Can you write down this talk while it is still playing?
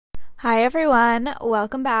Hi everyone,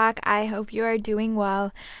 welcome back. I hope you are doing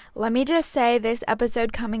well. Let me just say this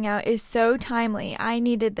episode coming out is so timely. I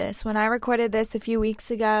needed this. When I recorded this a few weeks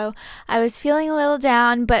ago, I was feeling a little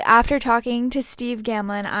down, but after talking to Steve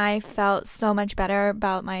Gamlin, I felt so much better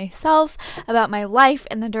about myself, about my life,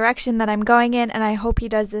 and the direction that I'm going in, and I hope he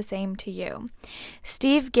does the same to you.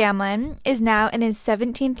 Steve Gamlin is now in his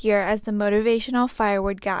 17th year as the Motivational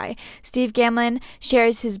Firewood guy. Steve Gamlin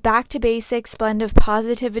shares his back-to-basics blend of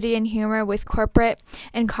positivity and humor with corporate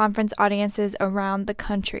and conference audiences around the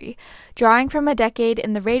country. Drawing from a decade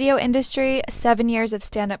in the radio industry, 7 years of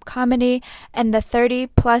stand-up comedy, and the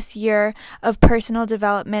 30-plus year of personal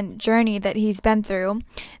development journey that he's been through,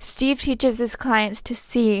 Steve teaches his clients to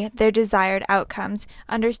see their desired outcomes,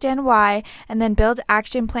 understand why, and then build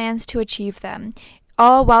action plans to achieve them,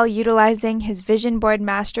 all while utilizing his Vision Board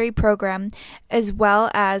Mastery program as well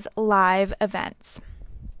as live events.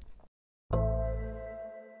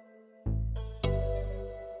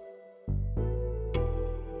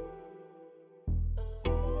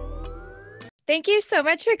 Thank you so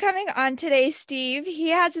much for coming on today, Steve. He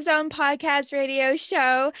has his own podcast radio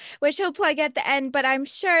show, which he'll plug at the end, but I'm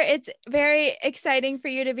sure it's very exciting for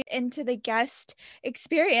you to be into the guest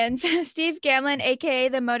experience. Steve Gamlin, aka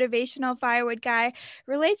the Motivational Firewood guy,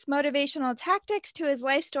 relates motivational tactics to his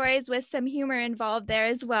life stories with some humor involved there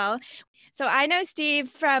as well. So I know Steve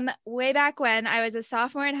from way back when I was a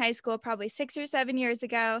sophomore in high school, probably 6 or 7 years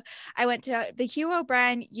ago. I went to the Hugh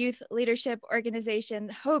O'Brien Youth Leadership Organization,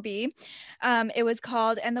 HOBie. It was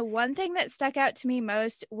called. And the one thing that stuck out to me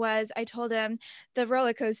most was I told him the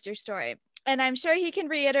roller coaster story. And I'm sure he can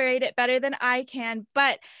reiterate it better than I can,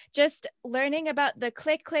 but just learning about the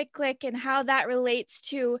click, click, click and how that relates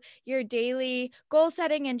to your daily goal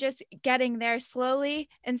setting and just getting there slowly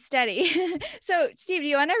and steady. So, Steve, do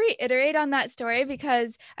you want to reiterate on that story?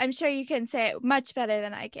 Because I'm sure you can say it much better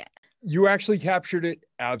than I can. You actually captured it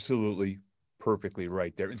absolutely perfectly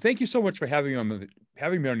right there. And thank you so much for having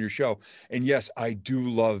me on your show. And yes, I do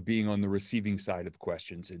love being on the receiving side of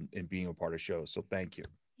questions and being a part of shows. So thank you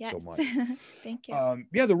so much. Thank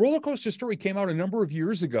you. The roller coaster story came out a number of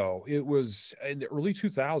years ago. It was in the early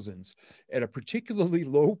 2000s at a particularly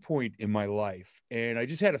low point in my life. And I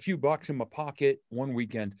just had a few bucks in my pocket one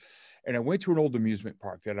weekend. And I went to an old amusement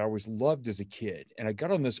park that I always loved as a kid. And I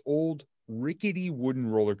got on this old rickety wooden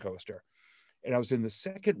roller coaster. And I was in the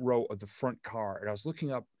second row of the front car. And I was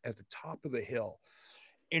looking up at the top of the hill.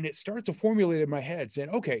 And it started to formulate in my head saying,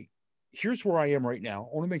 okay, here's where I am right now.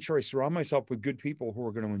 I want to make sure I surround myself with good people who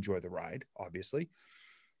are going to enjoy the ride, obviously.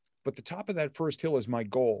 But the top of that first hill is my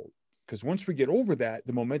goal. Because once we get over that,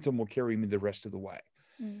 the momentum will carry me the rest of the way.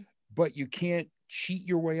 But you can't cheat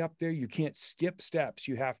your way up there. You can't skip steps.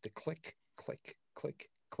 You have to click, click, click,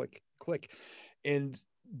 click, click. And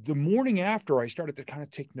the morning after, I started to kind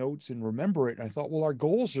of take notes and remember it. And I thought, well, our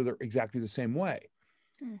goals are exactly the same way.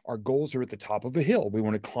 Our goals are at the top of a hill. We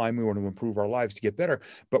want to climb. We want to improve our lives to get better.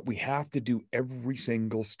 But we have to do every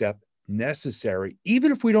single step necessary,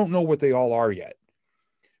 even if we don't know what they all are yet.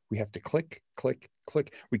 We have to click, click,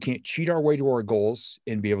 click. We can't cheat our way to our goals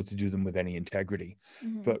and be able to do them with any integrity.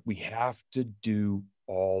 But we have to do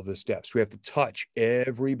all the steps. We have to touch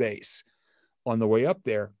every base on the way up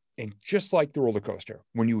there. And just like the roller coaster,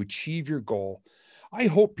 when you achieve your goal, I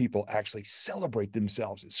hope people actually celebrate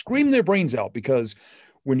themselves and scream their brains out, because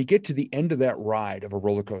when you get to the end of that ride of a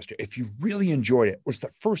roller coaster, if you really enjoyed it, what's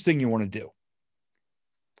the first thing you want to do?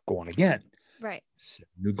 Go on again. Right. Set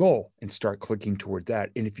a new goal and start clicking toward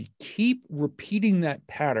that. And if you keep repeating that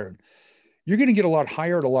pattern, you're going to get a lot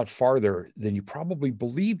higher and a lot farther than you probably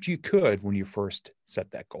believed you could when you first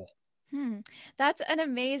set that goal. That's an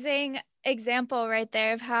amazing example right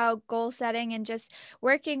there of how goal setting and just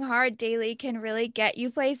working hard daily can really get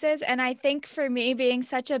you places. And I think for me, being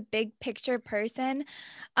such a big picture person,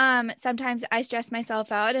 sometimes I stress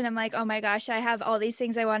myself out and I'm like, oh my gosh, I have all these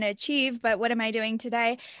things I want to achieve, but what am I doing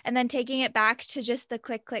today? And then taking it back to just the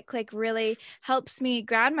click, click, click really helps me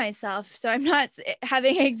ground myself. So I'm not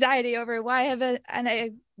having anxiety over why haven't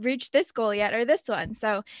I reached this goal yet or this one.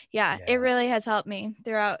 So yeah, it really has helped me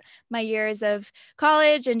throughout my years of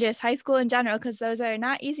college and just high school in general, because those are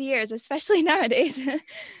not easy years, especially nowadays.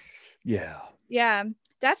 Yeah,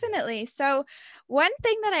 definitely. So one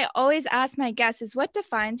thing that I always ask my guests is, what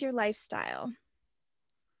defines your lifestyle?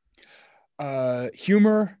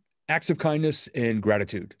 Humor, acts of kindness, and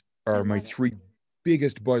gratitude are my three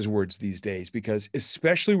biggest buzzwords these days, because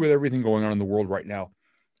especially with everything going on in the world right now,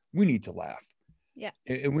 we need to laugh. Yeah.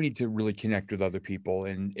 And we need to really connect with other people.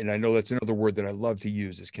 And I know that's another word that I love to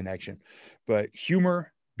use, is connection. But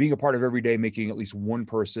humor, being a part of every day, making at least one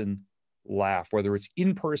person laugh, whether it's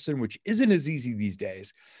in person, which isn't as easy these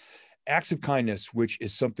days, acts of kindness, which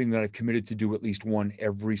is something that I've committed to do at least one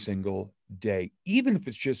every single day, even if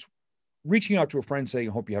it's just reaching out to a friend saying,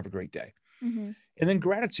 I hope you have a great day. Mm-hmm. And then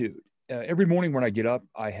gratitude. Every morning when I get up,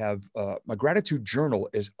 I have my gratitude journal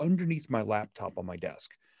is underneath my laptop on my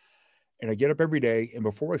desk. And I get up every day, and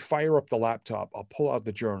before I fire up the laptop, I'll pull out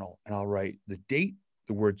the journal and I'll write the date,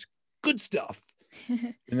 the words, good stuff.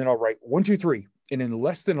 And then I'll write 1, 2, 3. And in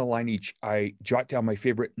less than a line each, I jot down my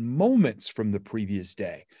favorite moments from the previous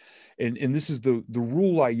day. And this is the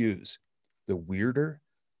rule I use. The weirder,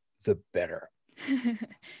 the better.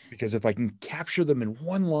 Because if I can capture them in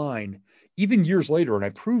one line, even years later, and I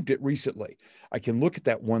proved it recently, I can look at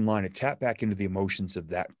that one line and tap back into the emotions of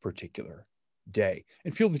that particular day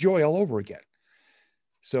and feel the joy all over again.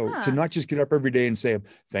 So to Huh. not just get up every day and say, I'm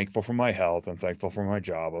thankful for my health, I'm thankful for my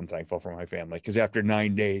job, I'm thankful for my family. Because after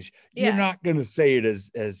 9 days, you're Yeah. not going to say it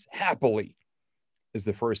as happily as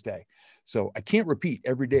the first day. So I can't repeat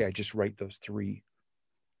every day. I just write those 3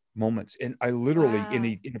 moments. And I literally, in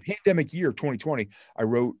Wow. a pandemic year of 2020, I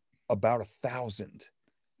wrote about 1,000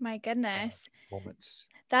 My goodness. moments.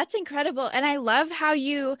 That's incredible. And I love how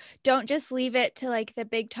you don't just leave it to like the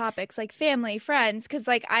big topics like family, friends, because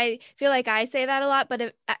like I feel like I say that a lot,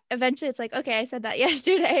 but eventually it's like, okay, I said that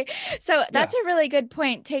yesterday. So Yeah. that's a really good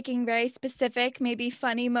point, taking very specific, maybe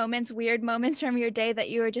funny moments, weird moments from your day that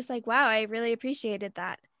you were just like, wow, I really appreciated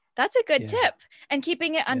that. That's a good Yeah. tip. And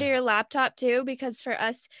keeping it under Yeah. your laptop too, because for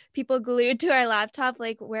us people glued to our laptop,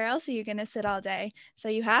 like where else are you going to sit all day? So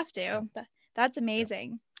you have Yeah. to. That's Yeah.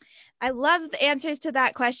 amazing. I love the answers to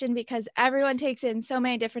that question because everyone takes it in so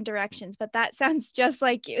many different directions, but that sounds just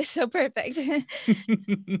like you. So perfect.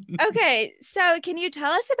 Okay, so can you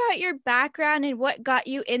tell us about your background and what got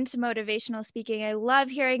you into motivational speaking? I love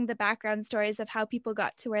hearing the background stories of how people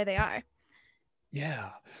got to where they are. Yeah.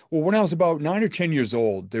 Well, when I was about 9 or 10 years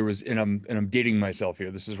old, there was, and I'm dating myself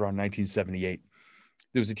here. This is around 1978.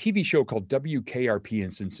 There was a TV show called WKRP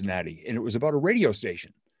in Cincinnati, and it was about a radio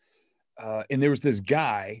station. And there was this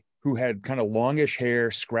guy who had kind of longish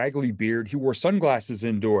hair, scraggly beard. He wore sunglasses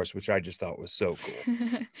indoors, which I just thought was so cool.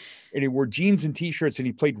 And he wore jeans and t-shirts, and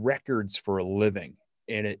he played records for a living.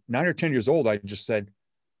 And at 9 or 10 years old, I just said,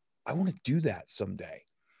 I want to do that someday.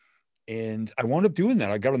 And I wound up doing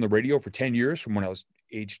that. I got on the radio for 10 years from when I was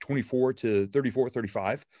age 24 to 34,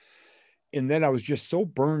 35. And then I was just so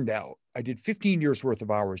burned out. I did 15 years worth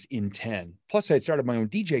of hours in 10. Plus, I had started my own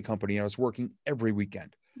DJ company and I was working every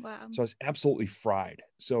weekend. Wow. So I was absolutely fried.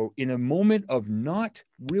 So, in a moment of not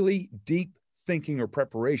really deep thinking or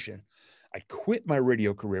preparation, I quit my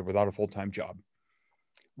radio career without a full time job,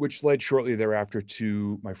 which led shortly thereafter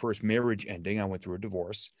to my first marriage ending. I went through a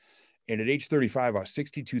divorce. And at age 35, I was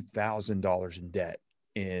 $62,000 in debt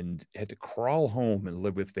and had to crawl home and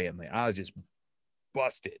live with family. I was just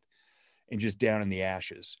busted and just down in the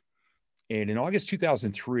ashes. And in August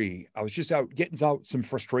 2003, I was just out getting out some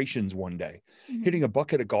frustrations one day, Mhm. hitting a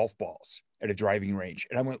bucket of golf balls at a driving range.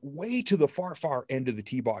 And I went way to the far, far end of the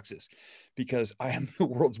tee boxes because I am the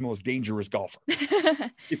world's most dangerous golfer.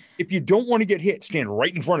 If you don't want to get hit, stand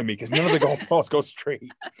right in front of me because none of the golf balls go straight.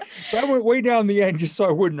 So I went way down the end just so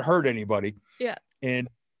I wouldn't hurt anybody. Yeah. And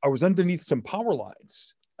I was underneath some power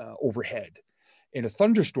lines overhead, and a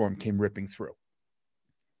thunderstorm came ripping through.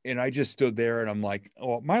 And I just stood there and I'm like,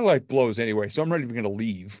 oh, my life blows anyway. So I'm not even going to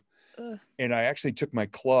leave. Ugh. And I actually took my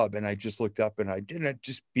club and I just looked up and I didn't,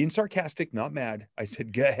 just being sarcastic, not mad. I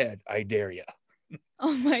said, go ahead. I dare you.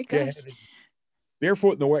 Oh my Go ahead. gosh.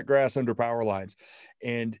 Barefoot in the wet grass under power lines.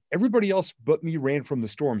 And everybody else but me ran from the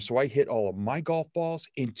storm. So I hit all of my golf balls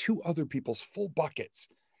and 2 other people's full buckets.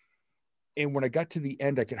 And when I got to the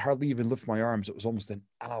end, I could hardly even lift my arms. It was almost an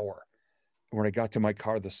hour. When I got to my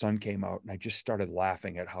car, the sun came out and I just started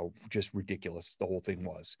laughing at how just ridiculous the whole thing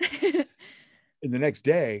was. And the next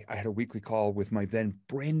day, I had a weekly call with my then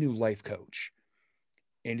brand new life coach.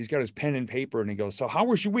 And he's got his pen and paper and he goes, so how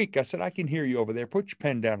was your week? I said, I can hear you over there. Put your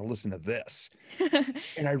pen down and listen to this.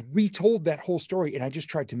 And I retold that whole story and I just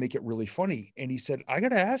tried to make it really funny. And he said, I got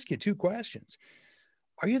to ask you 2 questions.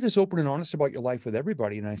 Are you this open and honest about your life with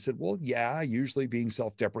everybody? And I said, well, yeah, usually being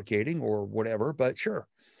self-deprecating or whatever, but sure.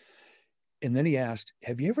 And then he asked,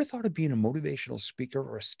 have you ever thought of being a motivational speaker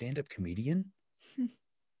or a stand-up comedian?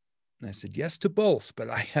 And I said, yes to both, but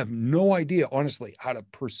I have no idea, honestly, how to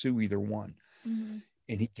pursue either one. Mhm.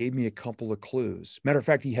 And he gave me a couple of clues. Matter of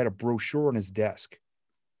fact, he had a brochure on his desk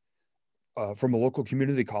from a local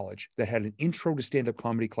community college that had an intro to stand-up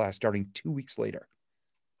comedy class starting 2 weeks later.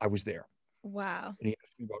 I was there. Wow. And he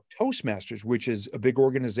asked me about Toastmasters, which is a big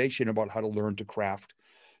organization about how to learn to craft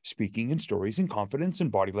speaking and stories and confidence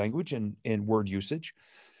and body language and word usage.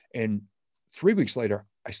 And 3 weeks later,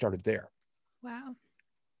 I started there. Wow.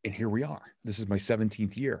 And here we are. This is my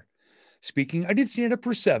 17th year speaking. I did stand up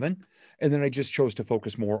for 7, and then I just chose to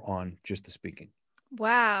focus more on just the speaking.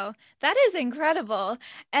 Wow, that is incredible.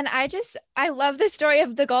 And I love the story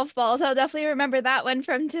of the golf balls. I'll definitely remember that one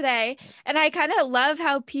from today. And I kind of love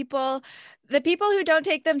how the people who don't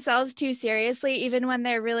take themselves too seriously, even when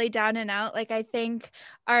they're really down and out, like I think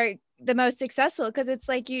are the most successful because it's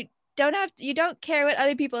like you don't care what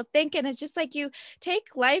other people think. And it's just like you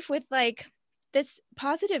take life with like this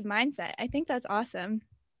positive mindset. I think that's awesome.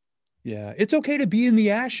 Yeah, it's okay to be in the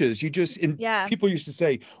ashes. And Yeah. people used to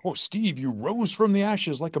say, "Oh, Steve, you rose from the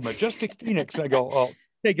ashes like a majestic phoenix." I go, "Oh,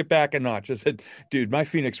 take it back a notch." I said, "Dude, my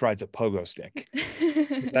phoenix rides a pogo stick.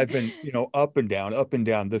 I've been, up and down, up and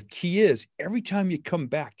down. The key is every time you come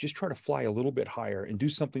back, just try to fly a little bit higher and do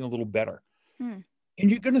something a little better. Hmm. And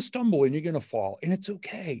you're going to stumble and you're going to fall, and it's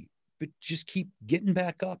okay. But just keep getting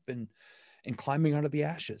back up and climbing out of the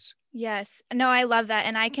ashes." Yes. No, I love that.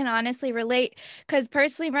 And I can honestly relate because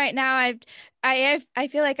personally right now I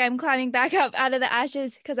feel like I'm climbing back up out of the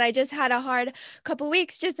ashes because I just had a hard couple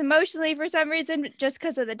weeks just emotionally for some reason, just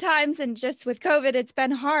because of the times and just with COVID, it's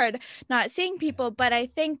been hard not seeing people. But I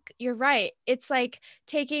think you're right. It's like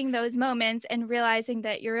taking those moments and realizing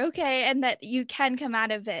that you're okay and that you can come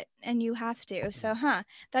out of it and you have to. So,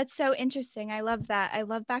 that's so interesting. I love that. I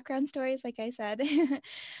love background stories, like I said.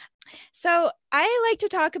 So I like to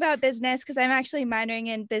talk about business because I'm actually minoring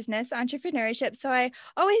in business entrepreneurship. So I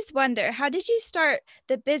always wonder, how did you start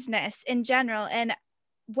the business in general and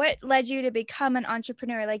what led you to become an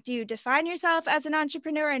entrepreneur? Like, do you define yourself as an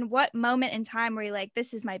entrepreneur and what moment in time were you like,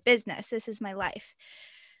 this is my business, this is my life?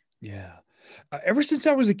 Yeah. Ever since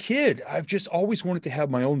I was a kid, I've just always wanted to have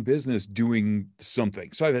my own business doing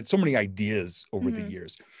something. So I've had so many ideas over the Hmm.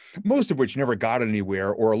 years, most of which never got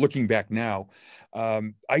anywhere. Or looking back now,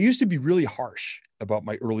 I used to be really harsh about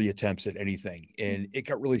my early attempts at anything, and it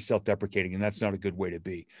got really self-deprecating, and that's not a good way to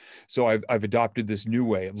be. So I've adopted this new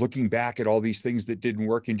way of looking back at all these things that didn't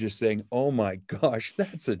work and just saying, "Oh my gosh,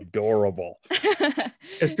 that's adorable,"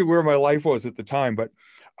 as to where my life was at the time. But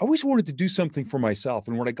I always wanted to do something for myself.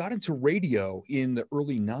 And when I got into radio in the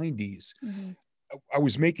early 90s, Hmm. I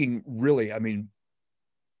was making really, I mean,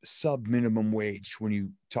 sub minimum wage when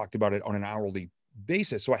you talked about it on an hourly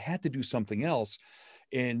basis. So I had to do something else.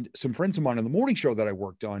 And some friends of mine on the morning show that I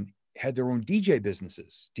worked on had their own DJ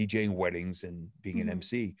businesses, DJing weddings and being an Hmm.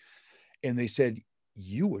 MC. And they said,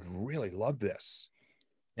 "You would really love this."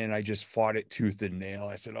 And I just fought it tooth and nail.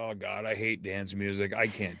 I said, "Oh God, I hate dance music. I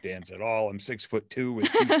can't dance at all. I'm 6'2"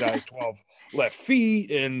 with two size 12 left feet."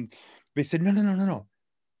 And they said, "No, no, no, no, no.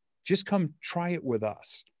 Just come try it with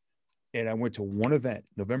us." And I went to one event,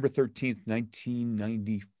 November 13th,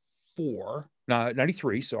 1994, no,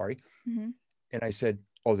 93, sorry. Hmm. And I said,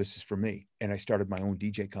 "Oh, this is for me." And I started my own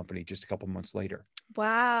DJ company just a couple months later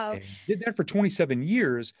Wow. and did that for 27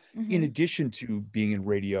 years, in Hmm. addition to being in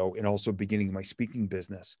radio and also beginning my speaking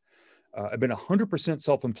business. I've been 100%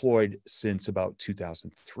 self-employed since about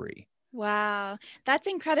 2003. Wow, that's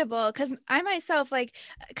incredible. Because I myself like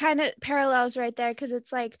kind of parallels right there because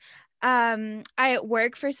it's like I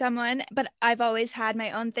work for someone, but I've always had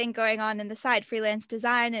my own thing going on in the side, freelance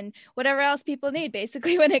design and whatever else people need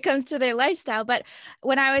basically when it comes to their lifestyle. But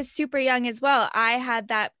when I was super young as well, I had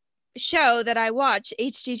that show that I watch,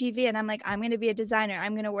 HGTV, and I'm like, I'm going to be a designer.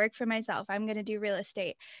 I'm going to work for myself. I'm going to do real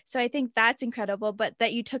estate. So I think that's incredible, but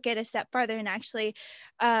that you took it a step farther and actually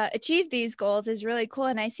achieve these goals is really cool.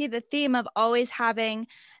 And I see the theme of always having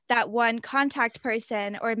that one contact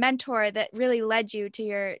person or mentor that really led you to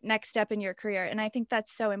your next step in your career. And I think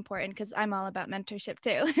that's so important because I'm all about mentorship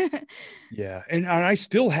too. Yeah, and I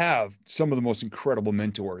still have some of the most incredible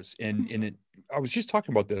mentors. And I was just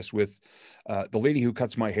talking about this with the lady who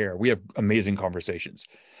cuts my hair. We have amazing conversations.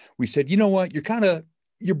 We said, "You know what?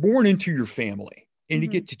 You're born into your family, and you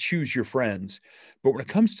Hmm. get to choose your friends. But when it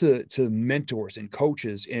comes to mentors and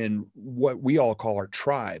coaches and what we all call our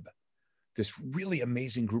tribe, this really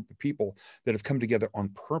amazing group of people that have come together on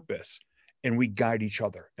purpose, and we guide each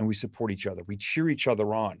other and we support each other, we cheer each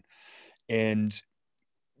other on, and."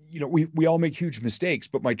 We all make huge mistakes,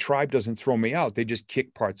 but my tribe doesn't throw me out. They just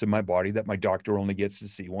kick parts of my body that my doctor only gets to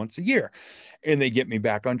see once a year, and they get me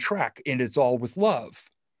back on track. And it's all with love.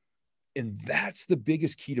 And that's the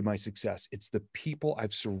biggest key to my success. It's the people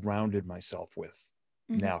I've surrounded myself with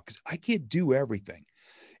Hmm. now, because I can't do everything.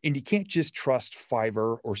 And you can't just trust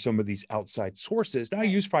Fiverr or some of these outside sources. Now, I Right.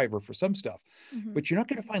 use Fiverr for some stuff, Hmm. but you're not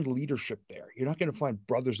going to find leadership there. You're not going to find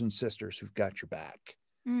brothers and sisters who've got your back.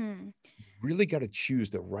 Mm. Really got to choose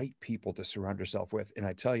the right people to surround yourself with. And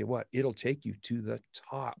I tell you what, it'll take you to the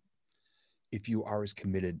top if you are as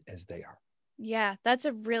committed as they are. Yeah, that's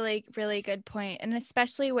a really, really good point. And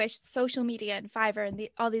especially with social media and Fiverr and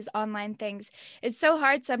all these online things, it's so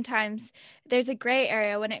hard sometimes. There's a gray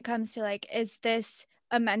area when it comes to like, is this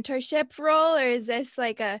a mentorship role or is this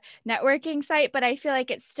like a networking site? But I feel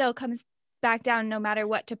like it still comes back down no matter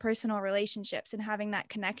what to personal relationships and having that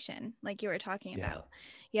connection, like you were talking Yeah. about.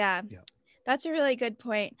 Yeah. Yeah. That's a really good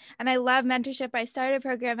point. And I love mentorship. I started a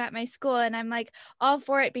program at my school and I'm like all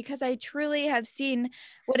for it because I truly have seen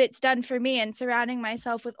what it's done for me, and surrounding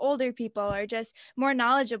myself with older people or just more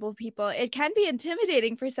knowledgeable people. It can be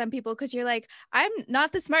intimidating for some people because you're like, I'm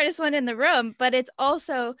not the smartest one in the room, but it's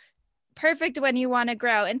also perfect when you want to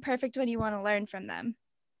grow and perfect when you want to learn from them.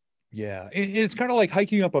 Yeah, it's kind of like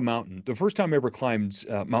hiking up a mountain. The first time I ever climbed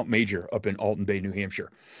Mount Major up in Alton Bay, New Hampshire,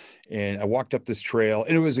 and I walked up this trail,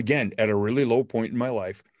 and it was again at a really low point in my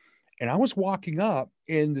life. And I was walking up,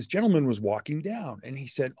 and this gentleman was walking down, and he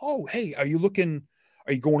said, "Oh, hey, are you looking?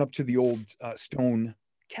 Are you going up to the old stone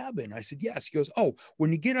cabin?" I said, "Yes." He goes, "Oh,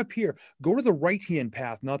 when you get up here, go to the right-hand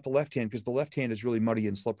path, not the left hand, because the left hand is really muddy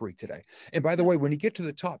and slippery today. And by the way, when you get to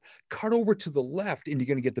the top, cut over to the left, and you're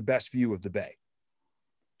going to get the best view of the bay."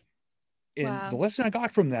 And the Wow. lesson I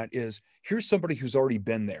got from that is here's somebody who's already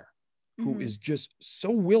been there, who Hmm. is just so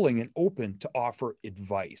willing and open to offer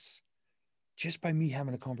advice just by me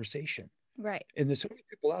having a conversation. Right. And there's so many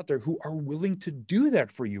people out there who are willing to do that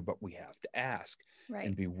for you, but we have to ask Right.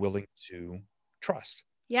 and be willing to trust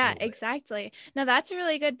a Yeah, little bit. exactly. No, that's a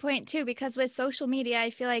really good point too, because with social media,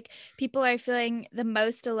 I feel like people are feeling the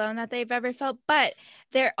most alone that they've ever felt. But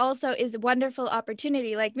there also is wonderful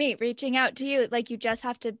opportunity, like me reaching out to you. Like you just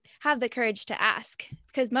have to have the courage to ask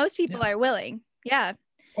because most people Yeah. are willing. Yeah.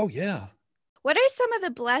 Oh, yeah. What are some of the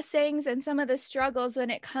blessings and some of the struggles when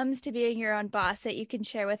it comes to being your own boss that you can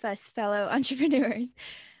share with us, fellow entrepreneurs?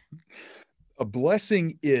 A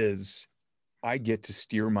blessing is I get to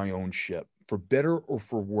steer my own ship. For better or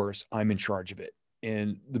for worse, I'm in charge of it.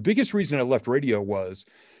 And the biggest reason I left radio was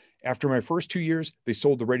after my first 2 years, they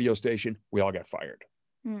sold the radio station. We all got fired.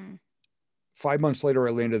 Hmm. 5 months later,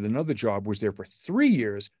 I landed another job, was there for 3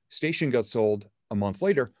 years. Station got sold a month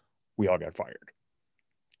later. We all got fired.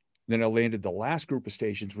 Then I landed the last group of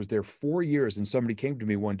stations, was there 4 years. And somebody came to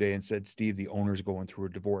me one day and said, "Steve, the owner's going through a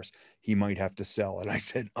divorce. He might have to sell." And I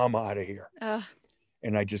said, "I'm out of here." Oh,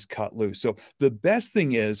 And I just cut loose. So the best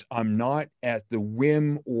thing is I'm not at the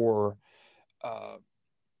whim or, uh,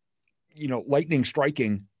 lightning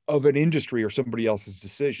striking of an industry or somebody else's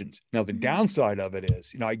decisions. Now, the mhm. downside of it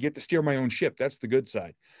is, I get to steer my own ship. That's the good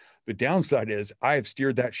side. The downside is I have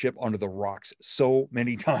steered that ship onto the rocks so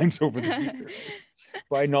many times over the years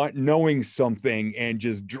by not knowing something and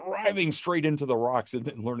just driving straight into the rocks and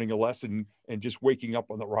then learning a lesson and just waking up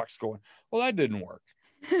on the rocks going, well, that didn't work.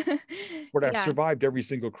 But I've Yeah. survived every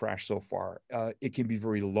single crash so far. It can be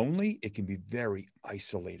very lonely. It can be very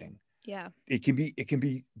isolating. Yeah. It can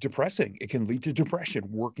be depressing. It can lead to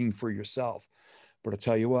depression working for yourself. But I'll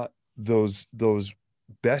tell you what, those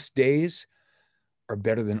best days are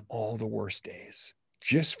better than all the worst days,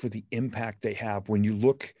 just for the impact they have when you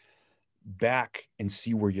look back and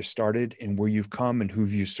see where you started and where you've come and who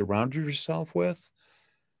you surrounded yourself with.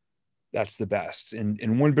 That's the best.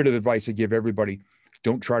 And one bit of advice I give everybody,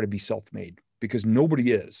 don't try to be self-made, because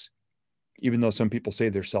nobody is, even though some people say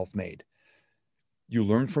they're self-made. You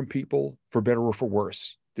learn from people, for better or for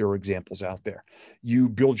worse. There are examples out there. You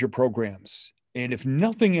build your programs. And if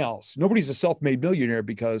nothing else, nobody's a self-made millionaire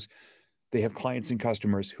because they have clients and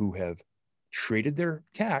customers who have traded their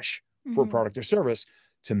cash for a Mhm. product or service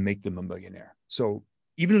to make them a millionaire. So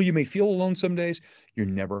even though you may feel alone some days, you're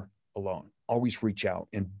never alone. Always reach out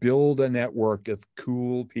and build a network of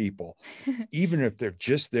cool people, even if they're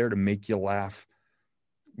just there to make you laugh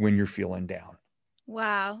when you're feeling down.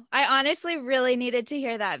 Wow. I honestly really needed to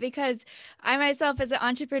hear that because I myself, as an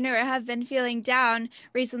entrepreneur, have been feeling down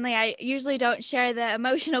recently. I usually don't share the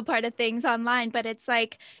emotional part of things online, but it's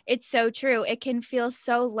like, it's so true. It can feel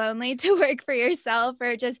so lonely to work for yourself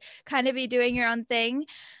or just kind of be doing your own thing,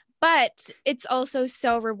 but it's also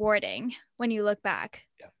so rewarding when you look back.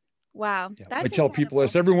 Yeah. Wow. Yeah. I That's tell people incredible.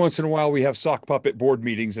 this every once in a while. We have sock puppet board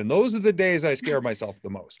meetings, and those are the days I scare myself the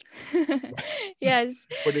most. Yes.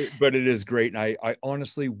 But it is great. And I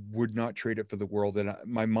honestly would not trade it for the world. And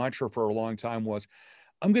my mantra for a long time was,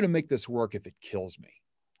 I'm going to make this work if it kills me.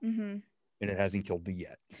 Hmm. And it hasn't killed me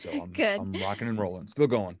yet. So I'm Good. I'm rocking and rolling, still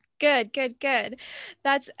going. Good, good, good.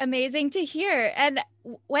 That's amazing to hear. And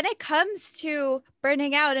when it comes to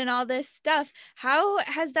burning out and all this stuff, how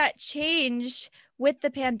has that changed with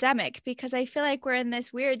the pandemic? Because I feel like we're in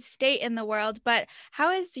this weird state in the world, but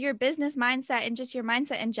how has your business mindset and just your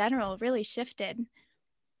mindset in general really shifted?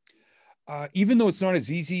 Even though it's not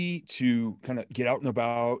as easy to kind of get out and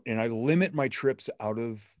about, and I limit my trips out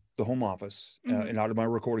of the home office and out of my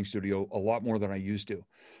recording studio a lot more than I used to.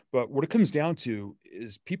 But what it comes down to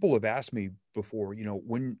is people have asked me before,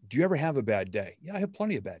 when do you ever have a bad day? Yeah, I have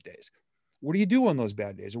plenty of bad days. What do you do on those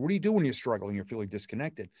bad days? Or what do you do when you're struggling, you're feeling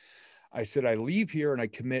disconnected? I said, I leave here and I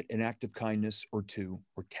commit an act of kindness or 2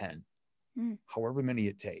 or 10, however many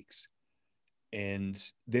it takes. And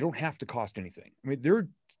they don't have to cost anything. I mean,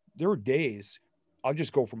 there are days I'll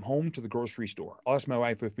just go from home to the grocery store. I'll ask my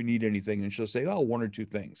wife if we need anything, and she'll say, oh, 1 or 2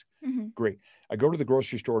 things. Great. I go to the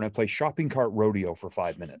grocery store and I play shopping cart rodeo for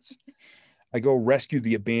 5 minutes. I go rescue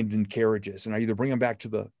the abandoned carriages, and I either bring them back to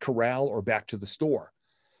the corral or back to the store.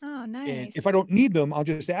 Oh, nice. And if I don't need them, I'll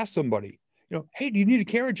just ask somebody, hey, do you need a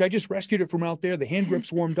carriage? I just rescued it from out there. The hand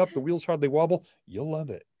grip's warmed up. The wheels hardly wobble. You'll love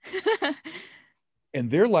it. And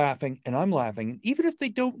they're laughing and I'm laughing. And even if they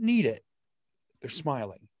don't need it, they're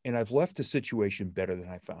smiling. And I've left the situation better than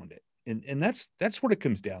I found it. And that's what it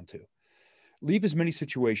comes down to. Leave as many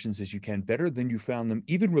situations as you can better than you found them,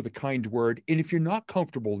 even with a kind word. And if you're not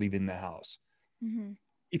comfortable leaving the house,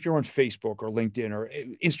 if you're on Facebook or LinkedIn or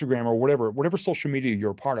Instagram or whatever social media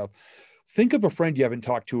you're a part of, think of a friend you haven't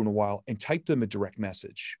talked to in a while and type them a direct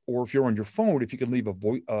message. Or if you're on your phone, if you can leave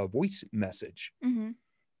a voice message,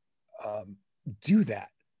 do that,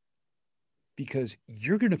 because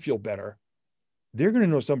you're going to feel better. They're going to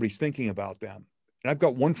know somebody's thinking about them. And I've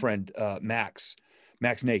got one friend, Max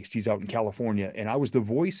Naist. He's out in California, and I was the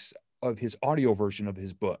voice of his audio version of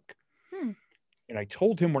his book. And I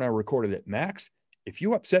told him when I recorded it, Max, if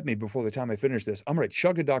you upset me before the time I finish this, I'm going to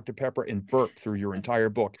chug a Dr. Pepper and burp through your entire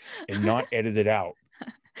book and not edit it out.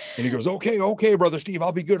 And he goes, okay, brother Steve,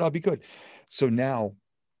 I'll be good. So now,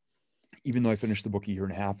 even though I finished the book a year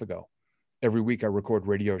and a half ago, every week I record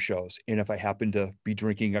radio shows. And if I happen to be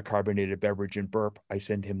drinking a carbonated beverage and burp, I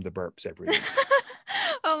send him the burps every week.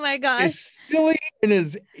 Oh my gosh. As silly and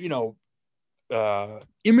as,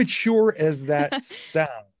 immature as that sounds,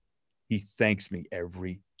 he thanks me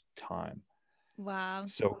every time. Wow.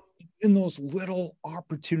 So in those little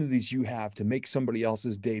opportunities you have to make somebody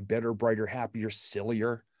else's day better, brighter, happier,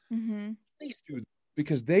 sillier, please do that,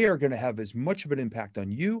 because they are going to have as much of an impact on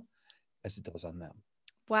you as it does on them.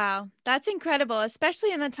 Wow, that's incredible,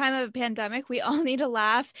 especially in the time of a pandemic. We all need a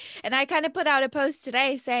laugh. And I kind of put out a post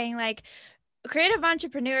today saying, like, creative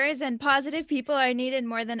entrepreneurs and positive people are needed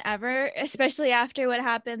more than ever, especially after what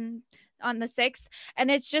happened on the 6th.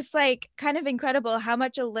 And it's just like kind of incredible how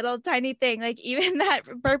much a little tiny thing, like even that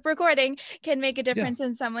burp recording, can make a difference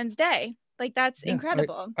in someone's day. Like, that's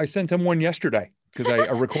incredible. I sent him one yesterday because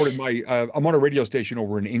I recorded I'm on a radio station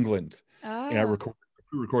over in England, and I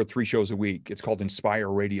record 3 shows a week. It's called Inspire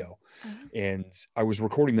Radio. And I was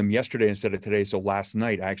recording them yesterday instead of today. So last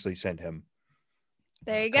night I actually sent him.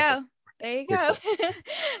 There you go.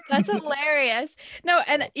 That's hilarious. No,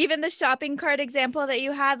 and even the shopping cart example that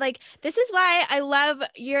you had, like, this is why I love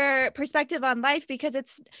your perspective on life, because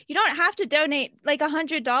you don't have to donate like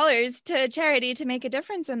 $100 to a charity to make a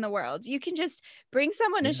difference in the world. You can just bring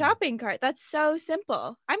someone a shopping cart. That's so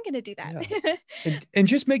simple. I'm going to do that. and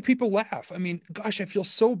just make people laugh. I mean, gosh, I feel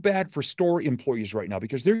so bad for store employees right now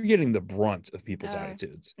because they're getting the brunt of people's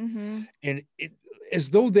attitudes. And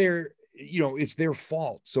as though it's their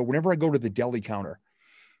fault. So whenever I go to the deli counter,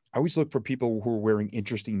 I always look for people who are wearing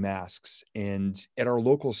interesting masks. And at our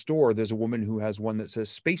local store, there's a woman who has one that says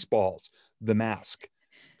Spaceballs, the mask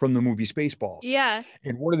from the movie Spaceballs. Yeah.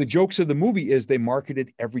 And one of the jokes of the movie is they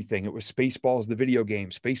marketed everything. It was Spaceballs, the video game,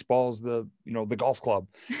 Spaceballs, the golf club.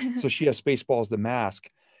 So she has Spaceballs, the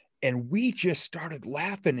mask. And we just started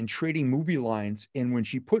laughing and trading movie lines. And when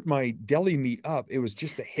she put my deli meat up, it was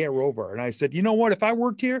just a hair over. And I said, you know what? If I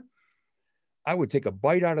worked here, I would take a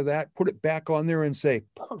bite out of that, put it back on there and say,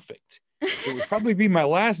 perfect. It would probably be my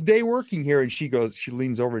last day working here. And she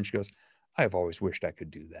leans over and she goes, I've always wished I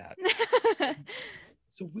could do that.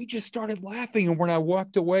 So we just started laughing. And when I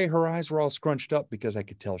walked away, her eyes were all scrunched up because I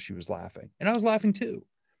could tell she was laughing. And I was laughing too.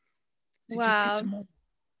 So wow. It just takes a moment.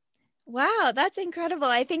 Wow, that's incredible.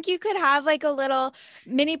 I think you could have like a little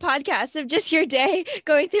mini podcast of just your day,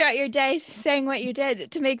 going throughout your day, saying what you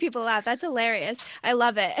did to make people laugh. That's hilarious. I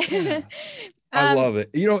love it. Yeah, I love it.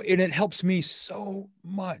 And it helps me so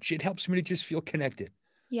much. It helps me to just feel connected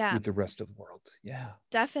with the rest of the world. Yeah,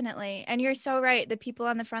 definitely. And you're so right. The people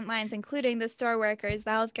on the front lines, including the store workers,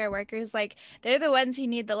 the healthcare workers, like, they're the ones who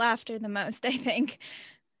need the laughter the most, I think.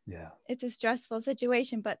 Yeah. It's a stressful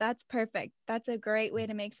situation, but that's perfect. That's a great way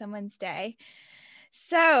to make someone's day.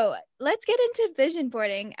 So let's get into vision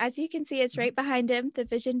boarding. As you can see, it's right behind him, the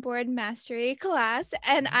vision board mastery class.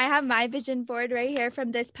 And I have my vision board right here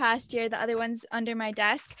from this past year. The other one's under my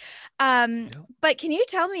desk. Yeah. But can you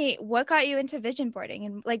tell me what got you into vision boarding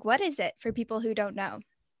and like, what is it for people who don't know?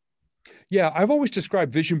 Yeah, I've always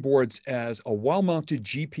described vision boards as a wall-mounted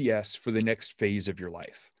GPS for the next phase of your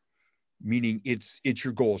life. Meaning it's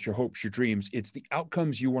your goals, your hopes, your dreams. It's the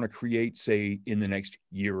outcomes you want to create, say, in the next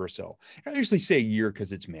year or so. I usually say a year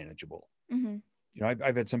because it's manageable. Mm-hmm.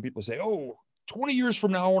 I've had some people say, oh, 20 years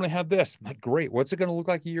from now, I want to have this. I'm like, great. What's it going to look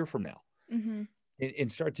like a year from now? Mm-hmm.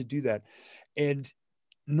 And start to do that. And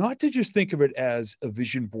not to just think of it as a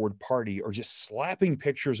vision board party or just slapping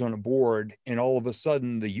pictures on a board and all of a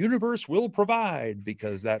sudden the universe will provide,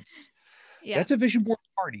 because Yeah. that's a vision board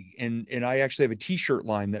party. And I actually have a t-shirt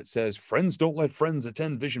line that says, friends don't let friends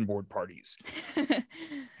attend vision board parties.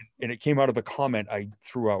 And it came out of a comment I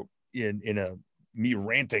threw out in a me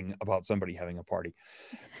ranting about somebody having a party.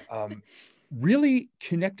 Really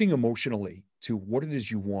connecting emotionally to what it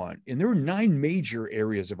is you want. And there are 9 major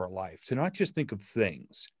areas of our life, to not just think of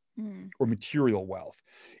things or material wealth.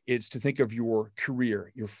 It's to think of your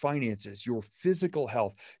career, your finances, your physical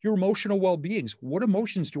health, your emotional well-beings. What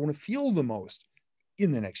emotions do you want to feel the most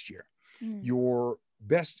in the next year? Your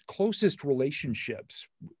best, closest relationships,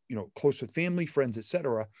 close with family, friends,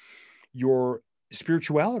 etc. Your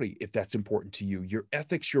spirituality, if that's important to you, your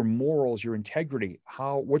ethics, your morals, your integrity.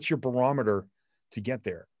 What's your barometer to get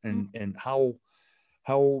there? And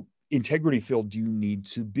how integrity filled do you need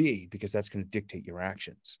to be? Because that's going to dictate your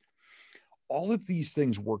actions. All of these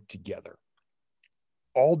things work together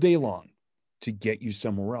all day long to get you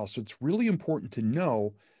somewhere else. So it's really important to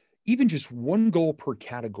know even just one goal per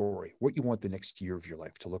category, what you want the next year of your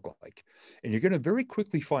life to look like. And you're going to very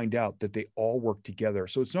quickly find out that they all work together.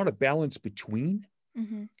 So it's not a balance between,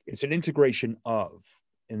 it's an integration of.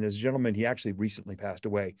 And this gentleman, he actually recently passed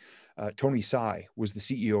away. Tony Tsai was the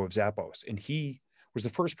CEO of Zappos. And he was the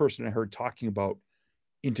first person I heard talking about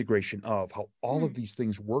integration of, how all of these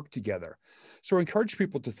things work together. So I encourage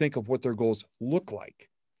people to think of what their goals look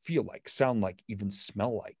like, feel like, sound like, even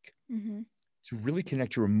smell like, to really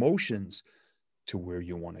connect your emotions to where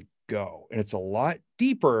you want to go. And it's a lot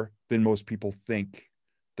deeper than most people think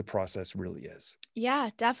the process really is.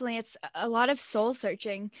 Yeah, definitely. It's a lot of soul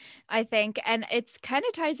searching, I think, and it's kind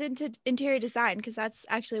of ties into interior design because that's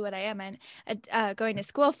actually what I am going to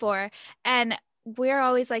school for. And we're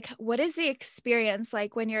always like, what is the experience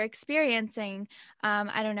like when you're experiencing?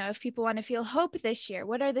 I don't know if people want to feel hope this year.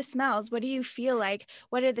 What are the smells? What do you feel like?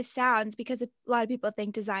 What are the sounds? Because a lot of people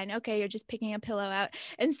think design, okay, you're just picking a pillow out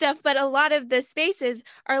and stuff, but a lot of the spaces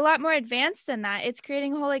are a lot more advanced than that. It's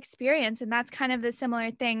creating a whole experience, and that's kind of the similar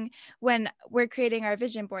thing when we're creating our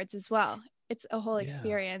vision boards as well. It's a whole Yeah.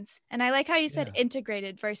 experience. And I like how you said Yeah.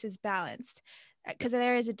 integrated versus balanced, because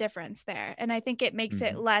there is a difference there. And I think it makes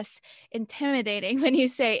it less intimidating when you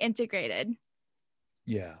say integrated.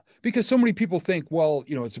 Yeah. Because so many people think, well,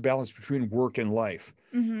 it's a balance between work and life.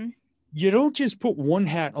 You don't just put one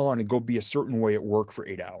hat on and go be a certain way at work for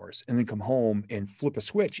 8 hours and then come home and flip a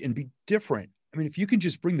switch and be different. I mean, if you can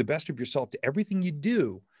just bring the best of yourself to everything you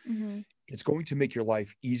do, it's going to make your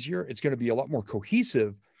life easier. It's going to be a lot more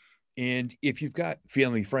cohesive. And if you've got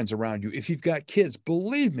family, friends around you, if you've got kids,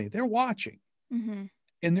 believe me, they're watching.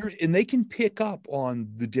 And they can pick up on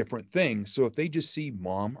the different things. So if they just see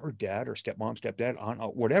mom or dad or stepmom, stepdad,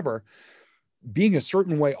 aunt, whatever, being a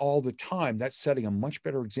certain way all the time, that's setting a much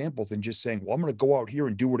better example than just saying, well, I'm going to go out here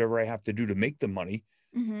and do whatever I have to do to make the money,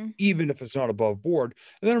 even if it's not above board.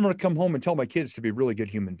 And then I'm going to come home and tell my kids to be really good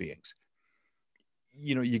human beings.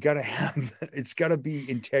 You got to have, it's got to be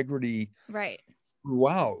integrity Right.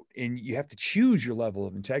 throughout. And you have to choose your level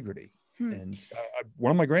of integrity. And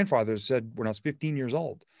one of my grandfathers said when I was 15 years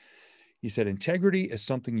old, he said, integrity is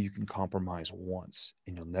something you can compromise once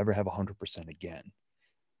and you'll never have 100% again.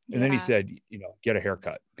 And then he said, get a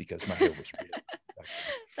haircut because my hair was really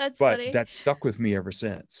That's but funny. that stuck with me ever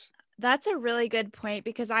since. That's a really good point,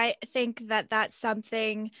 because I think that that's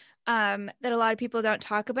something that a lot of people don't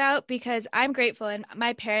talk about, because I'm grateful and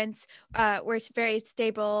my parents were very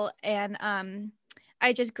stable, and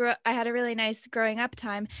I had a really nice growing up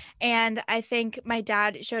time. And I think my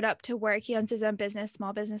dad showed up to work. He owns his own business,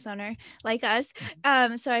 small business owner like us.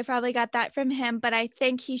 So I probably got that from him, but I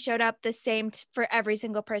think he showed up the same for every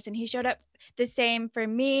single person. He showed up the same for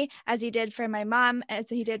me as he did for my mom, as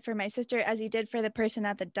he did for my sister, as he did for the person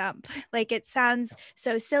at the dump. Like, it sounds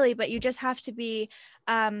so silly, but you just have to be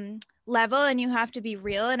level and you have to be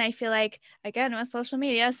real. And I feel like, again, with social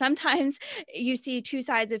media, sometimes you see two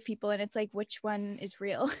sides of people and it's like, which one is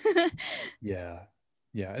real? Yeah.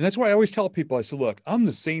 Yeah. And that's why I always tell people, I said, look, I'm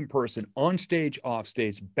the same person on stage, off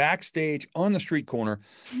stage, backstage, on the street corner,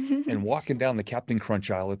 and walking down the Captain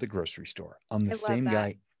Crunch aisle at the grocery store. I'm the I love same that.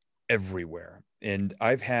 guy everywhere. And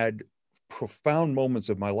I've had profound moments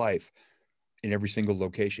of my life in every single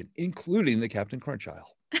location, including the Captain Crunch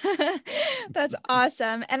aisle. That's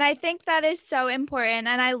awesome. And I think that is so important.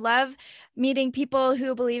 And I love meeting people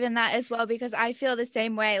who believe in that as well, because I feel the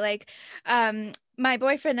same way. Like, my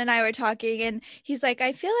boyfriend and I were talking, and he's like,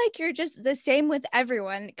 I feel like you're just the same with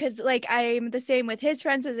everyone. Cause like I'm the same with his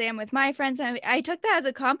friends as I am with my friends. And I took that as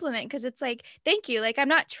a compliment because it's like, thank you. Like, I'm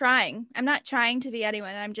not trying to be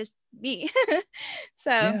anyone. I'm just me.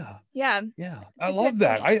 So, Yeah. yeah, Yeah. it's I a good love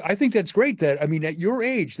that. point. I think that's great that, I mean, at your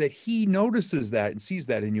age that he notices that and sees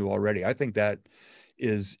that in you already. I think that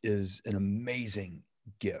is an amazing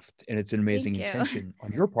gift, and it's an amazing Thank you. intention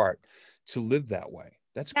on your part to live that way.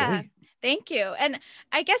 That's Yeah, great. thank you. And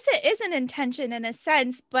I guess it is an intention in a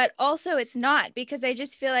sense, but also it's not, because I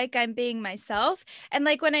just feel like I'm being myself. And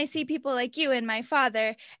like when I see people like you and my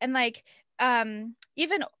father, and like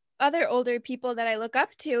even other older people that I look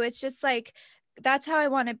up to, it's just like that's how I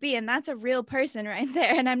want to be, and that's a real person right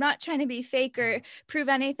there. And I'm not trying to be fake or prove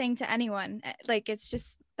anything to anyone. Like it's just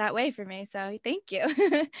that way for me. So thank you.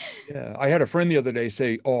 Yeah. I had a friend the other day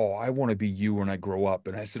say, "Oh, I want to be you when I grow up."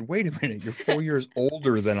 And I said, "Wait a minute, you're 4 years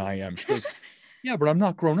older than I am." She goes, "Yeah, but I'm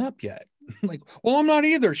not grown up yet." I'm like, "Well, I'm not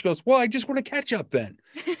either." She goes, "Well, I just want to catch up then,"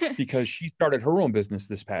 because she started her own business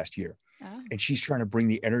this past year, Oh, and she's trying to bring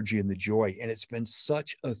the energy and the joy. And it's been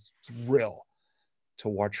such a thrill to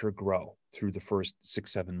watch her grow through the first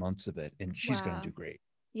 6, 7 months of it. And she's going to wow. do great.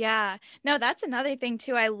 Yeah. No, that's another thing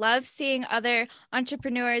too. I love seeing other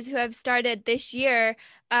entrepreneurs who have started this year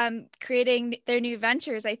creating their new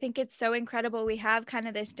ventures. I think it's so incredible. We have kind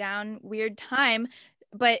of this down weird time,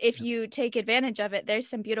 but if you take advantage of it, there's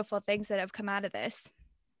some beautiful things that have come out of this.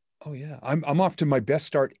 Oh yeah, I'm off to my best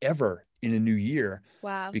start ever in a new year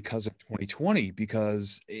Wow. because of 2020.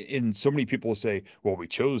 Because in so many people say, "Well, we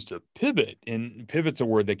chose to pivot," and pivot's a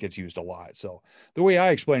word that gets used a lot. So the way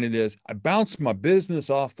I explain it is, I bounced my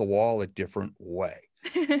business off the wall a different way,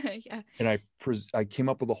 Yeah. and I came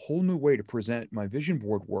up with a whole new way to present my vision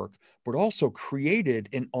board work, but also created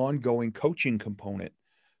an ongoing coaching component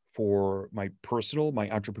for my personal, my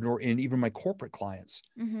entrepreneur, and even my corporate clients.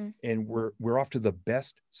 Hmm. And we're off to the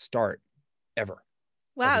best start ever of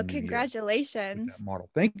a Wow. new year with Congratulations. that model.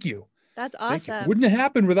 Thank you. That's Thank you. awesome. Wouldn't have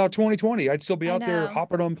happened without 2020. I'd still be I out there know.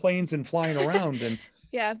 hopping on planes and flying around. And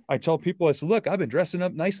Yeah. I tell people, I said, look, I've been dressing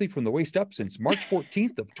up nicely from the waist up since March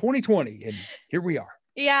 14th of 2020. And here we are.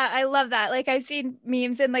 Yeah, I love that. Like I've seen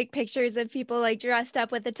memes and like pictures of people like dressed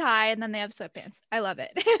up with a tie and then they have sweatpants. I love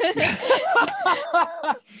it.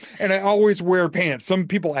 And I always wear pants. Some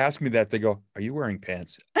people ask me that. They go, are you wearing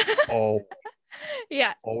pants? Oh,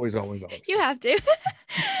 Yeah, always, always, always. you have to.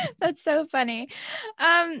 That's so funny.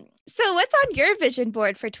 So what's on your vision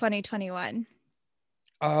board for 2021?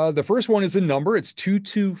 The first one is a number. It's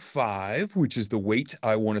 225, which is the weight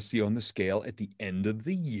I want to see on the scale at the end of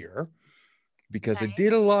the year, because I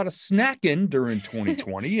did a lot of snacking during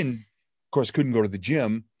 2020 and of course couldn't go to the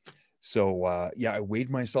gym. So yeah, I weighed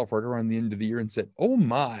myself right around the end of the year and said, oh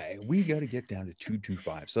my, we got to get down to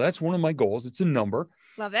 225. So that's one of my goals. It's a number.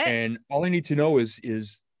 Love it. And all I need to know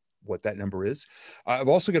is what that number is. I've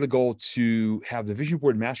also got a goal to have the Vision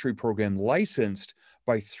Board Mastery Program licensed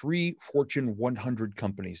by 3 Fortune 100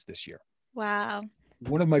 companies this year. Wow.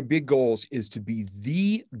 One of my big goals is to be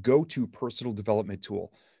the go-to personal development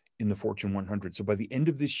tool in the Fortune 100. So by the end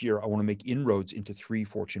of this year, I want to make inroads into 3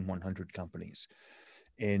 Fortune 100 companies.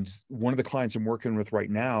 And one of the clients I'm working with right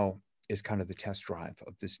now is kind of the test drive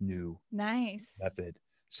of this new Nice. method.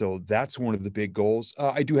 So that's one of the big goals.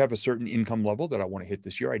 I do have a certain income level that I want to hit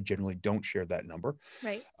this year. I generally don't share that number.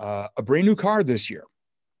 Right. A brand new car this year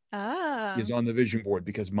is Oh. on the vision board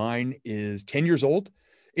because mine is 10 years old.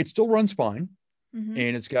 It still runs fine, Mm-hmm.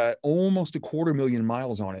 and it's got almost 250,000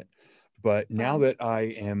 miles on it. But now Wow. that I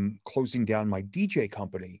am closing down my DJ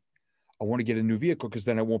company, I want to get a new vehicle because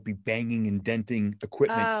then I won't be banging and denting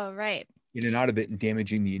equipment Oh, right. in and out of it and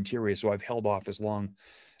damaging the interior. So I've held off as long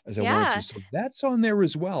as I wanted to. Yeah, So that's on there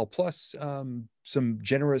as well. Plus some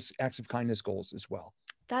generous acts of kindness goals as well.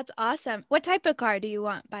 that's awesome. What type of car do you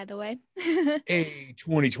want, by the way? A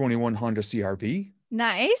 2021 Honda CRV.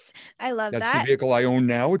 Nice. I love That's the that. vehicle I own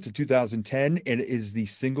now. It's a 2010, and it is the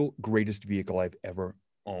single greatest vehicle I've ever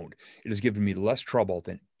owned. It has given me less trouble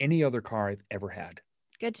than any other car I've ever had.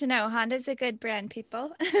 Good to know. Honda's a good brand,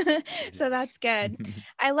 people. It So is. that's good.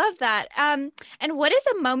 I love that. And what is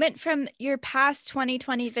a moment from your past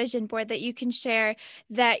 2020 vision board that you can share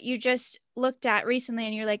that you just looked at recently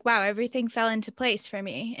and you're like, wow, everything fell into place for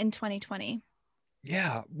me in 2020?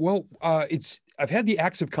 Yeah, well, I've had the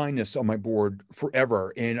acts of kindness on my board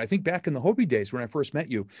forever, and I think back in the Hobie days when I first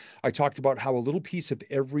met you, I talked about how a little piece of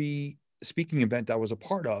every speaking event I was a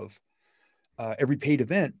part of, every paid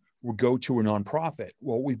event would go to a nonprofit.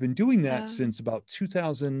 Well, we've been doing that Oh, since about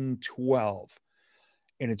 2012.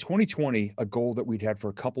 And in 2020, a goal that we'd had for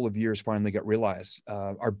a couple of years finally got realized.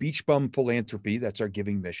 Our Beach Bum Philanthropy, that's our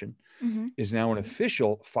giving mission, hmm. is now an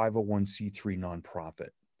official 501c3 nonprofit.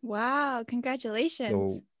 Wow. Congratulations.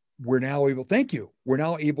 So thank you. We're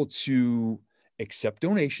now able to accept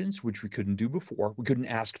donations, which we couldn't do before. We couldn't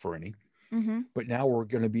ask for any, Hmm. but now we're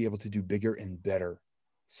going to be able to do bigger and better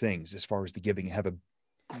things as far as the giving and have a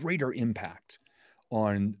greater impact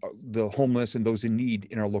on the homeless and those in need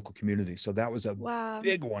in our local community. So that was a Wow.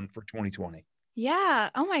 big one for 2020. Yeah.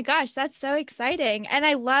 Oh my gosh, that's so exciting. And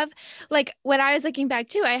I love, like, when I was looking back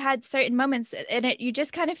too, I had certain moments in it, you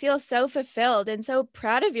just kind of feel so fulfilled and so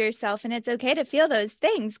proud of yourself. And it's okay to feel those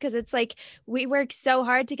things because it's like we work so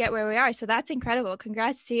hard to get where we are. So that's incredible.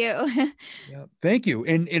 Congrats to you. Yeah, thank you.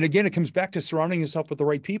 And again, it comes back to surrounding yourself with the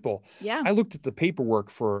right people. Yeah. I looked at the paperwork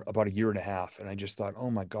for about a year and a half, and I just thought, oh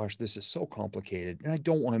my gosh, this is so complicated, and I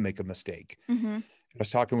don't want to make a mistake. Hmm. I was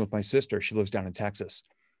talking with my sister. She lives down in Texas,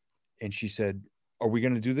 and she said, "Are we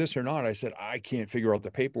going to do this or not?" I said, "I can't figure out the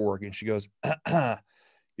paperwork," and she goes,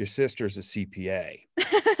 "Your sister's a CPA."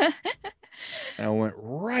 And I went,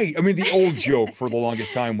 right. I mean, the old joke for the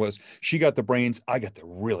longest time was she got the brains, I got the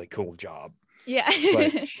really cool job. Yeah.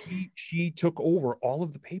 But she took over all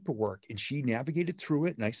of the paperwork and she navigated through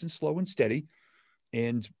it nice and slow and steady.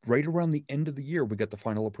 And right around the end of the year, we got the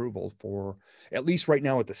final approval for, at least right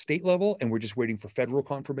now at the state level, and we're just waiting for federal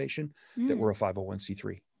confirmation that Mm. we're a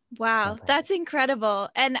 501c3 Wow, nonprofit. that's incredible.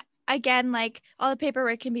 And again, like all the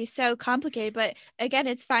paperwork can be so complicated, but again,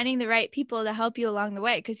 it's finding the right people to help you along the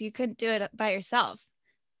way because you couldn't do it by yourself.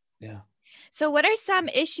 Yeah. So, what are some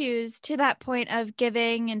issues to that point of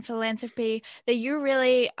giving and philanthropy that you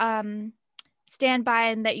really stand by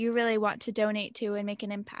and that you really want to donate to and make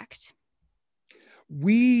an impact?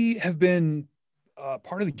 We have been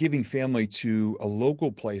part of the giving family to a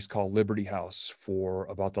local place called Liberty House for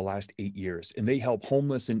about the last 8 years, and they help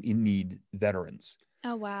homeless and in need veterans.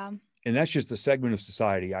 Oh, wow. And that's just a segment of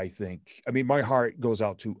society, I think. I mean, my heart goes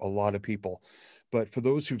out to a lot of people, but for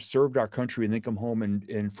those who've served our country and then come home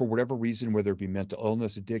and for whatever reason, whether it be mental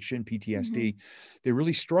illness, addiction, Hmm. PTSD, they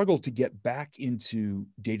really struggle to get back into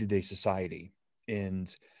day-to-day society.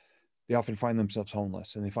 And they often find themselves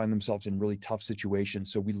homeless and they find themselves in really tough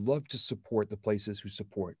situations. So we love to support the places who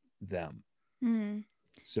support them. Mm.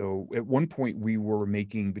 So at one point we were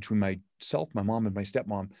making, between myself, my mom, and my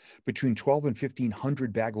stepmom, between 12 and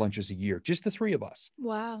 1,500 bag lunches a year, just the three of us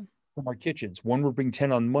Wow. from our kitchens. One would bring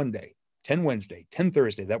 10 on Monday, 10 Wednesday, 10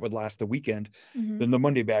 Thursday. That would last the weekend. Hmm. Then the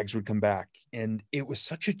Monday bags would come back. And it was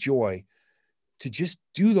such a joy to just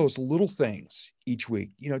do those little things each week.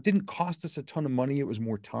 You know, it didn't cost us a ton of money. It was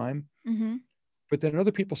more time. Hmm. But then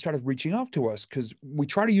other people started reaching out to us because we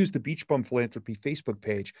try to use the Beach Bum Philanthropy Facebook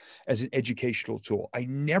page as an educational tool. I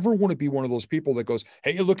never want to be one of those people that goes,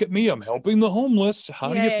 "Hey, look at me, I'm helping the homeless. How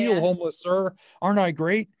do Yeah, you yeah, feel, yeah. homeless sir? Aren't I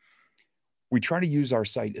great?" We try to use our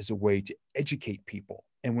site as a way to educate people.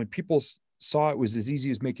 And when people saw it was as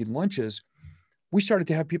easy as making lunches, we started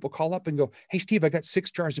to have people call up and go, "Hey, Steve, I got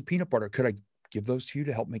 6 jars of peanut butter. Could I give those to you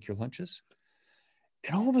to help make your lunches?"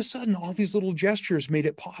 And all of a sudden, all these little gestures made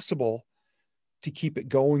it possible to keep it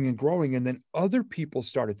going and growing. And then other people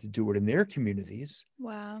started to do it in their communities.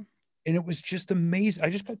 Wow. And it was just amazing. I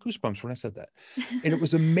just got goosebumps when I said that. And it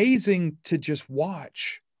was amazing to just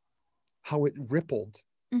watch how it rippled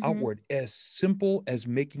Hmm. outward, as simple as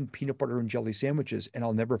making peanut butter and jelly sandwiches. And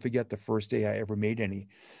I'll never forget the first day I ever made any.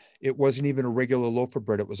 It wasn't even a regular loaf of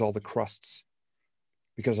bread, it was all the crusts,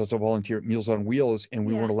 because I was a volunteer at Meals on Wheels and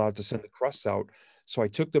we Yeah. weren't allowed to send the crusts out. So I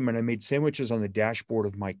took them and I made sandwiches on the dashboard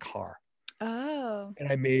of my car. Oh. And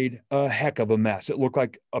I made a heck of a mess. It looked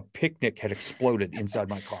like a picnic had exploded inside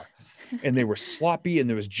my car. And they were sloppy and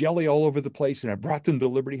there was jelly all over the place. And I brought them to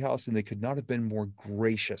Liberty House and they could not have been more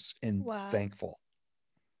gracious and Wow. thankful.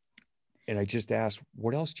 And I just asked,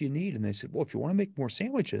 "What else do you need?" And they said, "Well, if you want to make more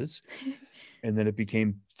sandwiches." And then it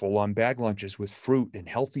became full on bag lunches with fruit and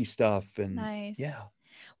healthy stuff. And Nice. yeah,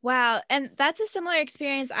 Wow. And that's a similar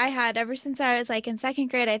experience I had ever since I was like in second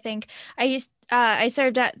grade, I think. I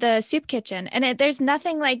served at the soup kitchen, and there's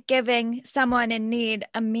nothing like giving someone in need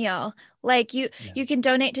a meal. Like Yeah. you can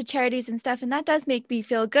donate to charities and stuff, and that does make me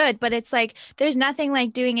feel good. But it's like there's nothing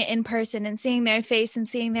like doing it in person and seeing their face and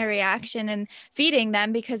seeing their reaction and feeding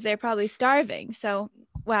them because they're probably starving. So,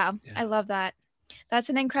 wow, Yeah. I love that. That's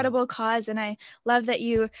an Well, incredible cause, and I love that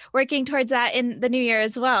you working towards that in the new year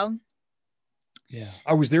as well. yeah.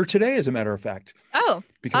 I was there today, as a matter of fact, Oh,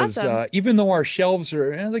 because awesome. even though our shelves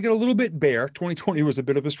are, they get a little bit bare, 2020 was a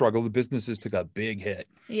bit of a struggle. The businesses took a big hit,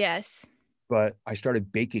 Yes. but I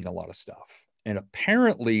started baking a lot of stuff. And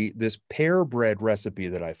apparently, this pear bread recipe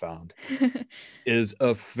that I found is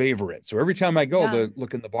a favorite. So every time I go, they Yum.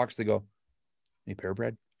 look in the box, they go, "Any pear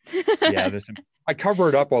bread?" Yeah, there's some. I cover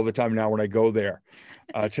it up all the time now when I go there.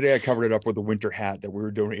 Today I covered it up with a winter hat that we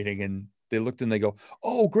were donating, and they looked and they go,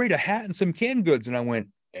 "Oh, great, a hat and some canned goods." And I went,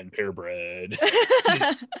 "And pear bread."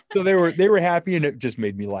 So they were happy, and it just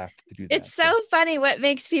made me laugh to do It's that. so So funny what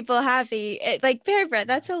makes people happy. Like pear bread,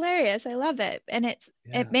 that's hilarious. I love it. And it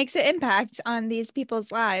yeah, makes an impact on these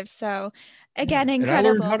people's lives. So yeah. again, And I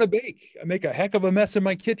learned how incredible. to bake. I make a heck of a mess in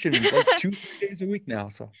my kitchen like 2, 3 days a week now.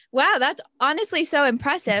 So Wow, that's honestly so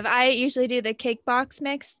impressive. I usually do the cake box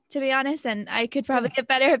mix, to be honest, and I could probably huh. get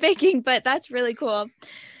better at baking, but that's really cool.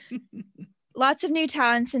 Lots of new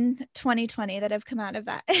talents in 2020 that have come out of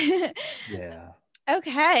that. Yeah.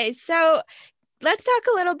 Okay, so let's talk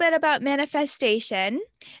a little bit about manifestation.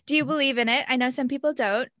 Do you believe in it? I know some people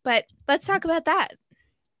don't, but let's talk about that.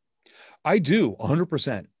 I do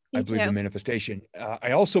 100%. I Me believe in too. manifestation.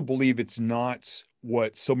 I also believe it's not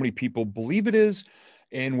what so many people believe it is,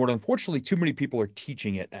 and what unfortunately too many people are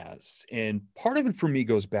teaching it as. And part of it for me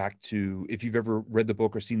goes back to, if you've ever read the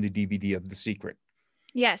book or seen the DVD of The Secret.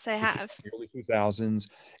 Yes, I It came have. out in the early 2000s.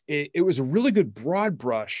 It was a really good broad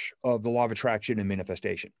brush of the law of attraction and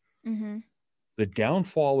manifestation. Mm-hmm. The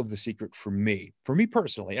downfall of The Secret for me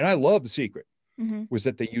personally, and I love The Secret, Mm-hmm. was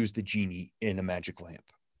that they used the genie in a magic lamp.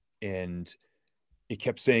 And it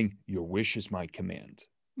kept saying, "Your wish is my command."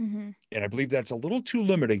 Mm-hmm. And I believe that's a little too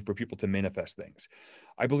limiting for people to manifest things.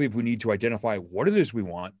 I believe we need to identify what it is we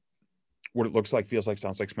want, what it looks like, feels like,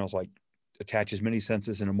 sounds like, smells like, attach as many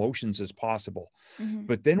senses and emotions as possible. Mm-hmm.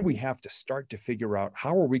 But then we have to start to figure out,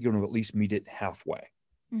 how are we going to at least meet it halfway?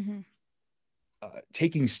 Mm-hmm.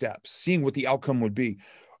 Taking steps, seeing what the outcome would be.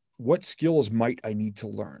 What skills might I need to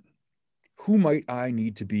learn? Who might I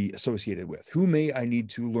need to be associated with? Who may I need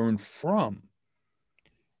to learn from?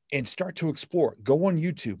 And start to explore. Go on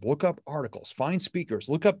YouTube, look up articles, find speakers,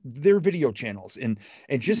 look up their video channels, and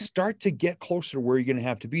just start to get closer to where you're going to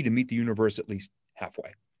have to be to meet the universe at least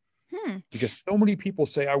halfway. Hmm. Because so many people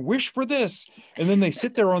say, "I wish for this," and then they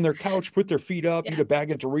sit there on their couch, put their feet up, eat Yeah. a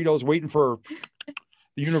bag of Doritos, waiting for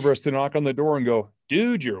the universe to knock on the door and go,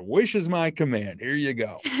 "Dude, your wish is my command. Here you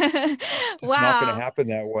go." Just not going to Wow. happen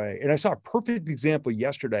that way. And I saw a perfect example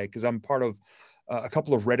yesterday, because I'm part of a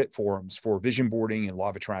couple of Reddit forums for vision boarding and law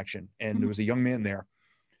of attraction. And there Mhm. was a young man there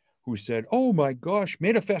who said, "Oh my gosh,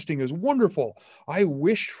 manifesting is wonderful. I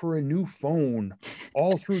wished for a new phone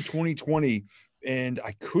all through 2020 and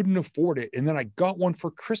I couldn't afford it. And then I got one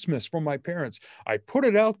for Christmas from my parents. I put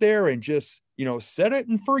it out there and just, set it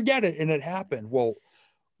and forget it. And it happened." Well,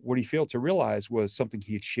 what he failed to realize was something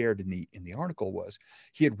he had shared in the article was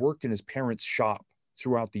he had worked in his parents' shop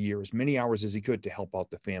throughout the year, as many hours as he could to help out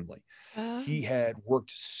the family. Oh. He had worked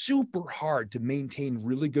super hard to maintain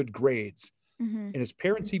really good grades. Mm-hmm. And his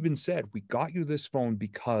parents even said, "We got you this phone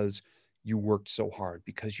because you worked so hard,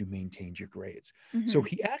 because you maintained your grades." So Mm-hmm.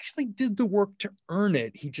 he actually did the work to earn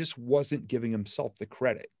it. He just wasn't giving himself the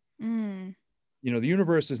credit. Mm. The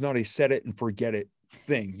universe is not a set it and forget it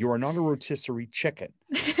thing. You are not a rotisserie chicken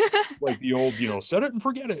like the old, set it and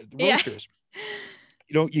forget it Yeah. roasters.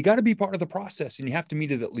 You got to be part of the process, and you have to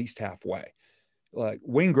meet it at least halfway. Like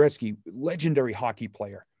Wayne Gretzky, legendary hockey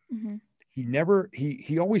player, Mm-hmm.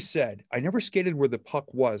 he always said, "I never skated where the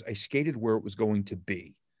puck was. I skated where it was going to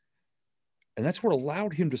be." And that's what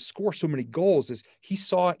allowed him to score so many goals, is he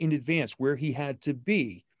saw in advance where he had to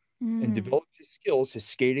be and Mm. developed his skills, his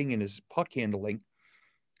skating and his puck handling,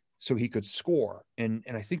 so he could score. And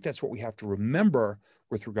I think that's what we have to remember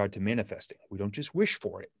with regard to manifesting. We don't just wish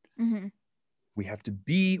for it. Mm-hmm. We have to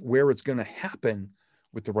be where it's going to happen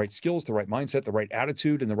with the right skills, the right mindset, the right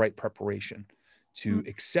attitude, and the right preparation to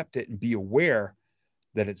accept it and be aware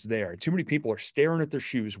that it's there. Too many people are staring at their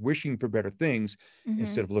shoes, wishing for better things Mm-hmm.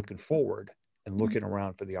 instead of looking forward and looking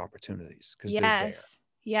around for the opportunities, because they're Yes. there.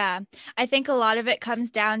 Yeah, I think a lot of it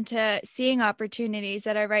comes down to seeing opportunities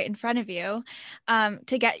that are right in front of you,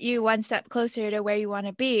 to get you one step closer to where you want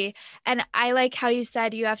to be. And I like how you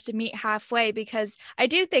said you have to meet halfway, because I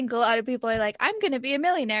do think a lot of people are like, I'm going to be a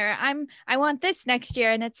millionaire. I want this next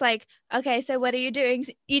year. And it's like, okay, so what are you doing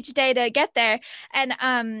each day to get there? And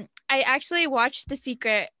I actually watched The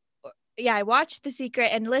Secret. Yeah, I watched The Secret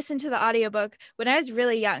and listened to the audiobook when I was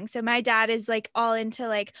really young. So my dad is like all into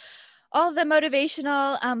like all the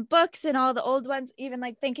motivational books and all the old ones, even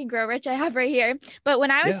like Think and Grow Rich I have right here. But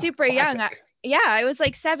when I was Yeah, super young, classic. yeah, I was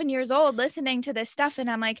like 7 years old listening to this stuff,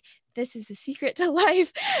 and I'm like, this is a secret to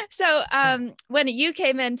life. So Yeah, when you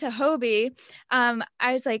came into Hobie,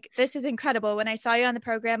 I was like, this is incredible. When I saw you on the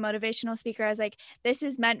program, motivational speaker, I was like, this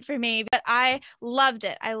is meant for me. But I loved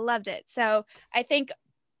it. I loved it. So I think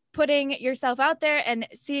putting yourself out there and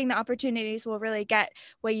seeing the opportunities will really get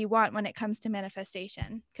what you want when it comes to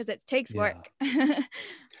manifestation, because it takes yeah. work.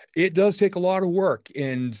 It does take a lot of work.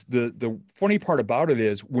 And the funny part about it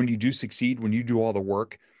is when you do succeed, when you do all the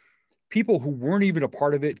work, people who weren't even a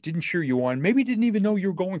part of it, didn't cheer you on, maybe didn't even know you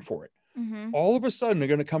were going for it. Mm-hmm. All of a sudden they're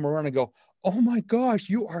going to come around and go, "Oh my gosh,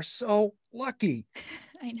 you are so lucky."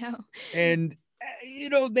 I know. And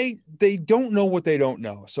they don't know what they don't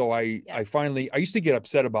know. So Yeah. I used to get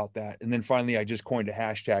upset about that, and then finally I just coined a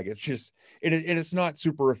hashtag. It's just and it's not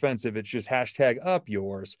super offensive. It's just hashtag up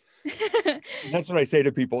yours. And that's what I say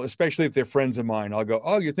to people, especially if they're friends of mine. I'll go,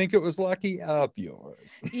 "Oh, you think it was lucky? Up yours."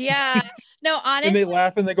 Yeah. No, And they honestly,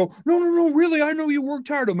 laugh and they go, "No, no, no, really, I know you worked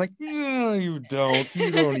hard." I'm like, "No, you don't.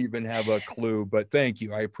 You don't even have a clue." But thank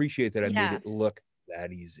you. I appreciate that I made yeah, it look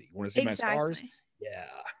that easy. Want to see my scars? exactly.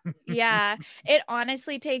 Yeah. Yeah, it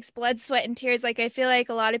honestly takes blood, sweat, and tears. Like, I feel like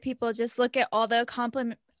a lot of people just look at all the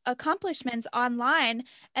accomplishments online,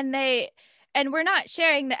 and we're not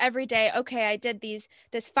sharing the everyday, okay, I did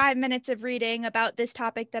this 5 minutes of reading about this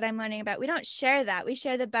topic that I'm learning about. We don't share that. We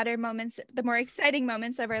share the better moments, the more exciting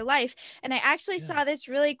moments of our life. And I actually Yeah. saw this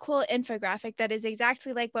really cool infographic that is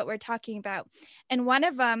exactly like what we're talking about. And one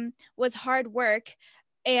of them was hard work,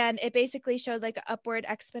 and it basically showed like an upward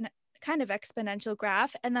kind of exponential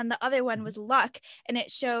graph, and then the other one Mhm. was luck, and it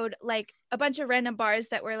showed like a bunch of random bars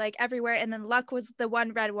that were like everywhere, and then luck was the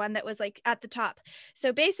one red one that was like at the top.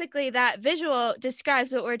 So basically that visual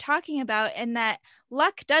describes what we're talking about, and that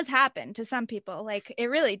luck does happen to some people, like it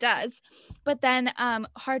really does. But then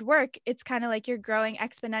hard work, it's kind of like you're growing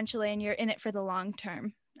exponentially and you're in it for the long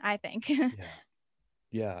term, I think. Yeah.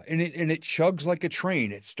 Yeah. And it chugs like a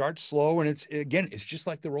train. It starts slow and it's just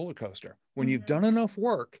like the roller coaster. When you've Mhm. done enough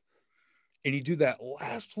work and you do that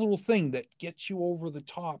last little thing that gets you over the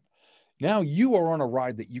top, now you are on a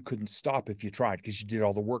ride that you couldn't stop if you tried because you did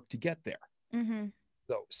all the work to get there. Mhm.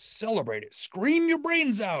 So celebrate it, scream your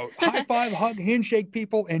brains out, high five, hug, handshake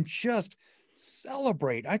people, and just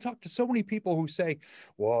celebrate. I talk to so many people who say,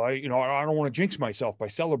 "Well, I don't want to jinx myself by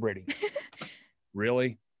celebrating."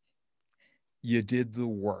 Really? You did the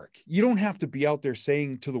work. You don't have to be out there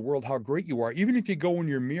saying to the world how great you are. Even if you go in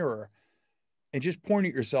your mirror and just point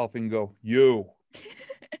at yourself and go, you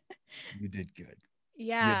did good. You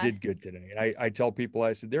Yeah. did good today. And I tell people,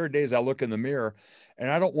 I said, there are days I look in the mirror and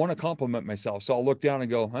I don't want to compliment myself. So I'll look down and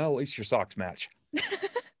go, well, at least your socks match.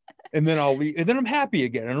 And then I'll leave, and then I'm happy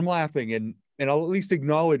again and I'm laughing and I'll at least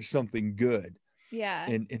acknowledge something good Yeah,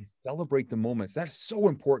 and celebrate the moments. That is so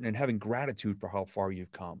important in having gratitude for how far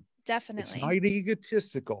you've come. It's not definitely.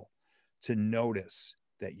 egotistical to notice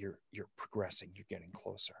that you're progressing, you're getting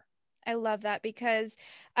closer. I love that, because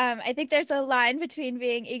I think there's a line between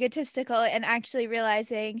being egotistical and actually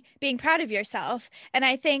realizing being proud of yourself. And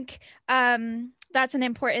I think that's an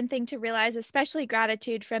important thing to realize, especially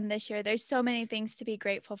gratitude from this year. There's so many things to be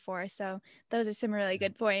grateful for. So those are some really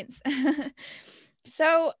good points.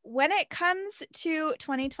 So when it comes to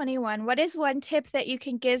 2021, what is one tip that you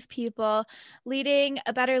can give people leading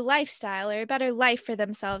a better lifestyle or a better life for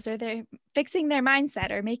themselves, or they're fixing their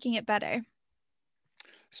mindset or making it better?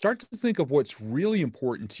 Start to think of what's really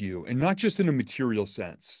important to you and not just in a material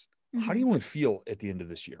sense. How do Hmm. you want to feel at the end of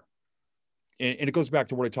this year? And it goes back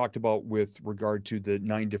to what I talked about with regard to the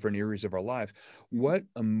 9 different areas of our life. What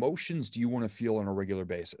emotions do you want to feel on a regular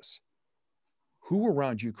basis? Who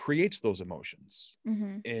around you creates those emotions?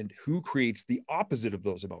 Hmm. And who creates the opposite of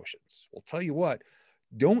those emotions? Well, tell you what,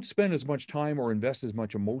 don't spend as much time or invest as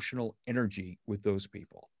much emotional energy with those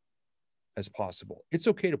people as possible. It's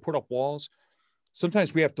okay to put up walls.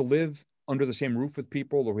 Sometimes we have to live under the same roof with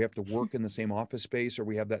people, or we have to work in the same office space, or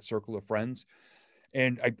we have that circle of friends.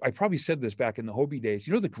 And I probably said this back in the Hobie days.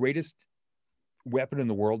 You know, the greatest weapon in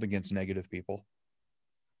the world against negative people?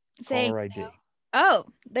 Saying Caller no. ID. Oh,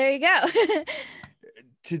 there you go.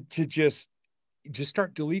 To just just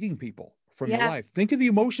start deleting people from your Yeah. life. Think of the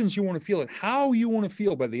emotions you want to feel and how you want to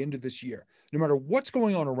feel by the end of this year. No matter what's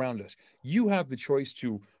going on around us, you have the choice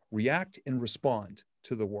to react and respond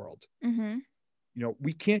to the world. Mm-hmm.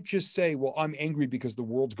 We can't just say, well, I'm angry because the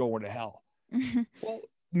world's going to hell. Mm-hmm. Well,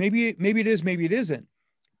 maybe it is, maybe it isn't,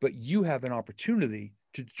 but you have an opportunity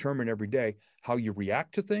to determine every day how you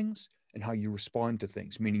react to things and how you respond to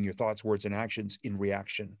things, meaning your thoughts, words, and actions in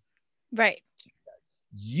reaction. Right.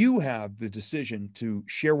 You have the decision to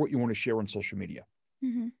share what you want to share on social media.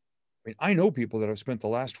 Mm-hmm. I mean, I know people that have spent the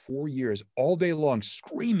last 4 years all day long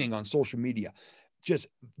screaming on social media, just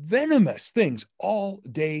venomous things all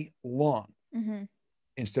day long, Mm-hmm.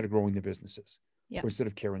 instead of growing their businesses, Yeah. or instead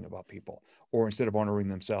of caring about people, or instead of honoring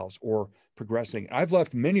themselves or progressing. I've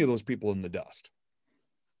left many of those people in the dust,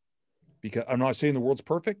 because I'm not saying the world's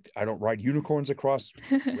perfect. I don't ride unicorns across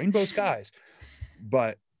rainbow skies,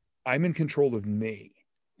 but I'm in control of me.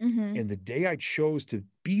 Mm-hmm. And the day I chose to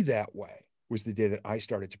be that way was the day that I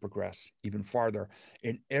started to progress even farther.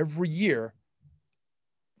 And every year,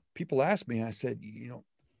 people ask me, I said,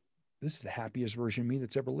 this is the happiest version of me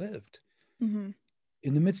that's ever lived. Mm-hmm.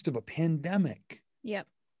 In the midst of a pandemic, Yep.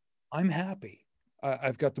 I'm happy.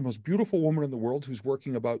 I've got the most beautiful woman in the world who's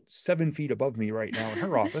working about 7 feet above me right now in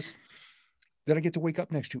her office that I get to wake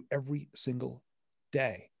up next to every single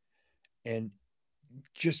day. And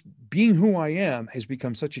just being who I am has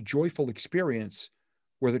become such a joyful experience,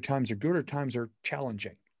 whether times are good or times are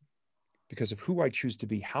challenging, because of who I choose to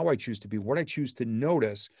be, how I choose to be, what I choose to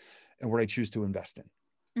notice, and what I choose to invest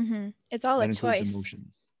in. Mm-hmm. It's all a That includes choice.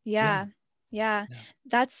 emotions. Yeah. Yeah. Yeah.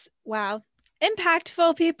 That's wow.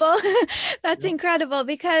 Impactful people. That's Yep. incredible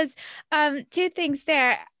because two things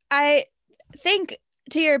there. I think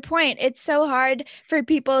to your point, it's so hard for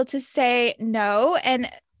people to say no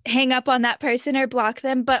and hang up on that person or block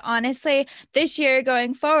them. But honestly, this year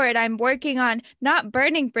going forward, I'm working on not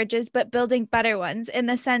burning bridges, but building better ones in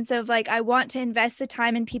the sense of like, I want to invest the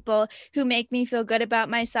time in people who make me feel good about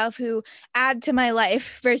myself, who add to my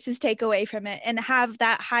life versus take away from it, and have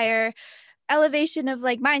that higher elevation of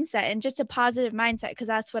like mindset and just a positive mindset, because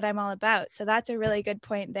that's what I'm all about. So that's a really good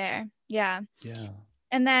point there. Yeah. Yeah.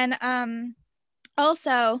 And then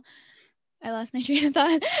also I lost my train of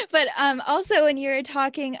thought, but also when you were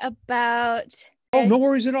talking about Oh, no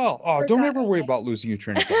worries at all. Oh, don't forgot. ever worry about losing your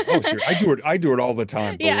train of thought. Oh, sir, I do it. I do it all the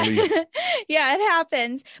time. Yeah. Believe me. Yeah, it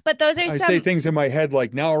happens. But those are I say some things in my head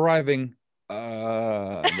like now arriving. Never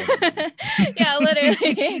mind. yeah,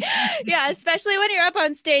 literally. Yeah, especially when you're up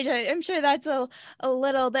on stage. I'm sure that's a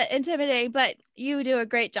little bit intimidating, but you do a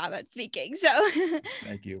great job at speaking. So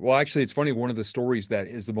Thank you. Well, actually, it's funny. One of the stories that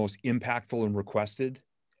is the most impactful and requested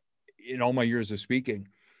in all my years of speaking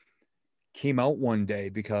came out one day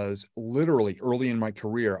because literally early in my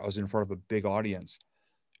career, I was in front of a big audience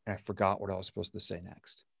and I forgot what I was supposed to say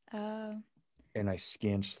next. oh. And I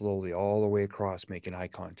scanned slowly all the way across, making eye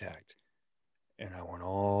contact. And I went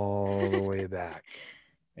all the way back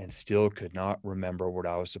and still could not remember what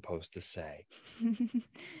I was supposed to say.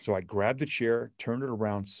 So I grabbed the chair, turned it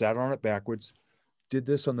around, sat on it backwards, did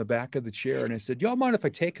this on the back of the chair. And I said, y'all mind if I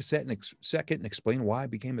take a second and explain why I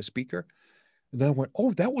became a speaker? And then I went,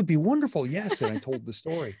 oh, that would be wonderful. Yes. And I told the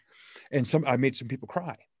story. And I made some people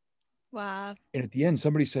cry. Wow. And at the end,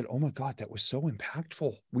 somebody said, oh my God, that was so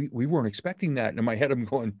impactful. We weren't expecting that. And in my head, I'm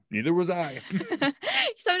going, neither was I.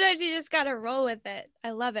 Sometimes you just got to roll with it.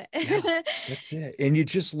 I love it. Yeah, that's it. And you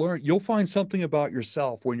just learn, you'll find something about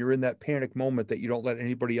yourself when you're in that panic moment that you don't let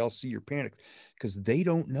anybody else see your panic, because they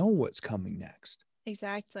don't know what's coming next.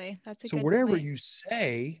 Exactly. That's a So good whatever point. you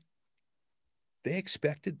say, they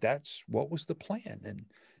expected that's what was the plan. And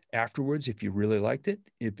afterwards, if you really liked it,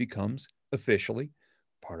 it becomes officially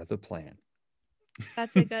part of the plan.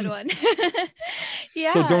 That's a good one. So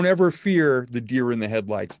Yeah. don't ever fear the deer in the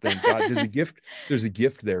headlights. Thank God there's a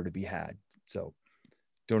gift there to be had. So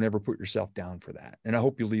don't ever put yourself down for that. And I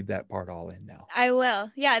hope you leave that part all in now. I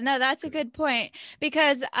will. Yeah, no, that's a Good. good point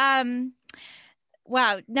because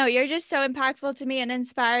wow, no, you're just so impactful to me and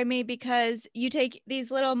inspire me because you take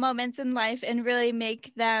these little moments in life and really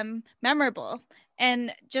make them memorable.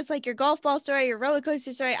 And just like your golf ball story, your roller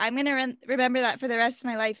coaster story, I'm going to remember that for the rest of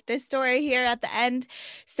my life. This story here at the end.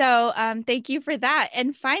 So thank you for that.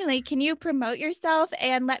 And finally, can you promote yourself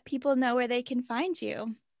and let people know where they can find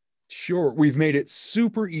you? Sure. We've made it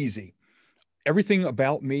super easy. Everything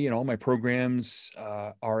about me and all my programs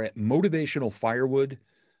are at motivationalfirewood.com.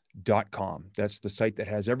 That's the site that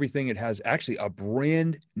has everything. It has actually a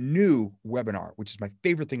brand new webinar, which is my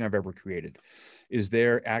favorite thing I've ever created. Is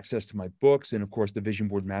there access to my books and, of course, the Vision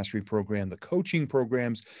Board Mastery Program, the coaching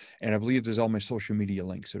programs, and I believe there's all my social media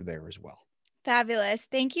links are there as well. Fabulous.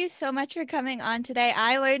 Thank you so much for coming on today.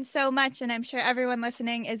 I learned so much, and I'm sure everyone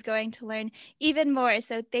listening is going to learn even more.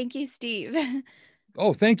 So thank you, Steve.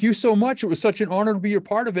 Oh, thank you so much. It was such an honor to be a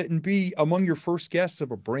part of it and be among your first guests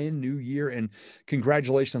of a brand new year. And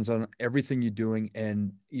congratulations on everything you're doing.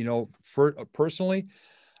 And, for personally,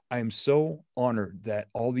 I am so honored that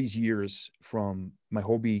all these years from my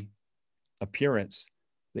Hobie appearance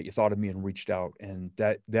that you thought of me and reached out. And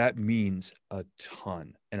that means a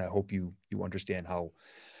ton. And I hope you understand how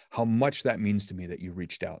much that means to me that you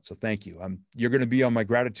reached out. So thank you. You're going to be on my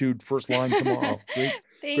gratitude first line tomorrow. Thank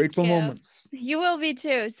Grateful you. moments. You will be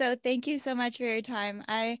too. So thank you so much for your time.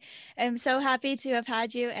 I am so happy to have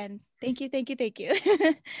had you, and thank you, thank you, thank you.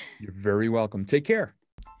 You're very welcome. Take care.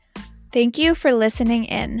 Thank you for listening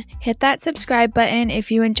in. Hit that subscribe button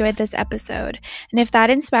if you enjoyed this episode. And if that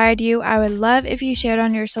inspired you, I would love if you shared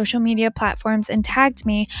on your social media platforms and tagged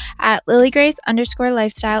me at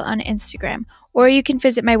lilygrace_lifestyle on Instagram. Or you can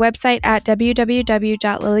visit my website at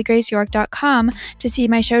www.lilygraceyork.com to see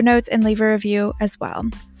my show notes and leave a review as well.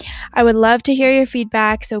 I would love to hear your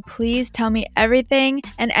feedback, so please tell me everything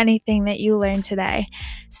and anything that you learned today.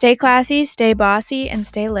 Stay classy, stay bossy, and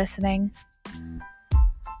stay listening.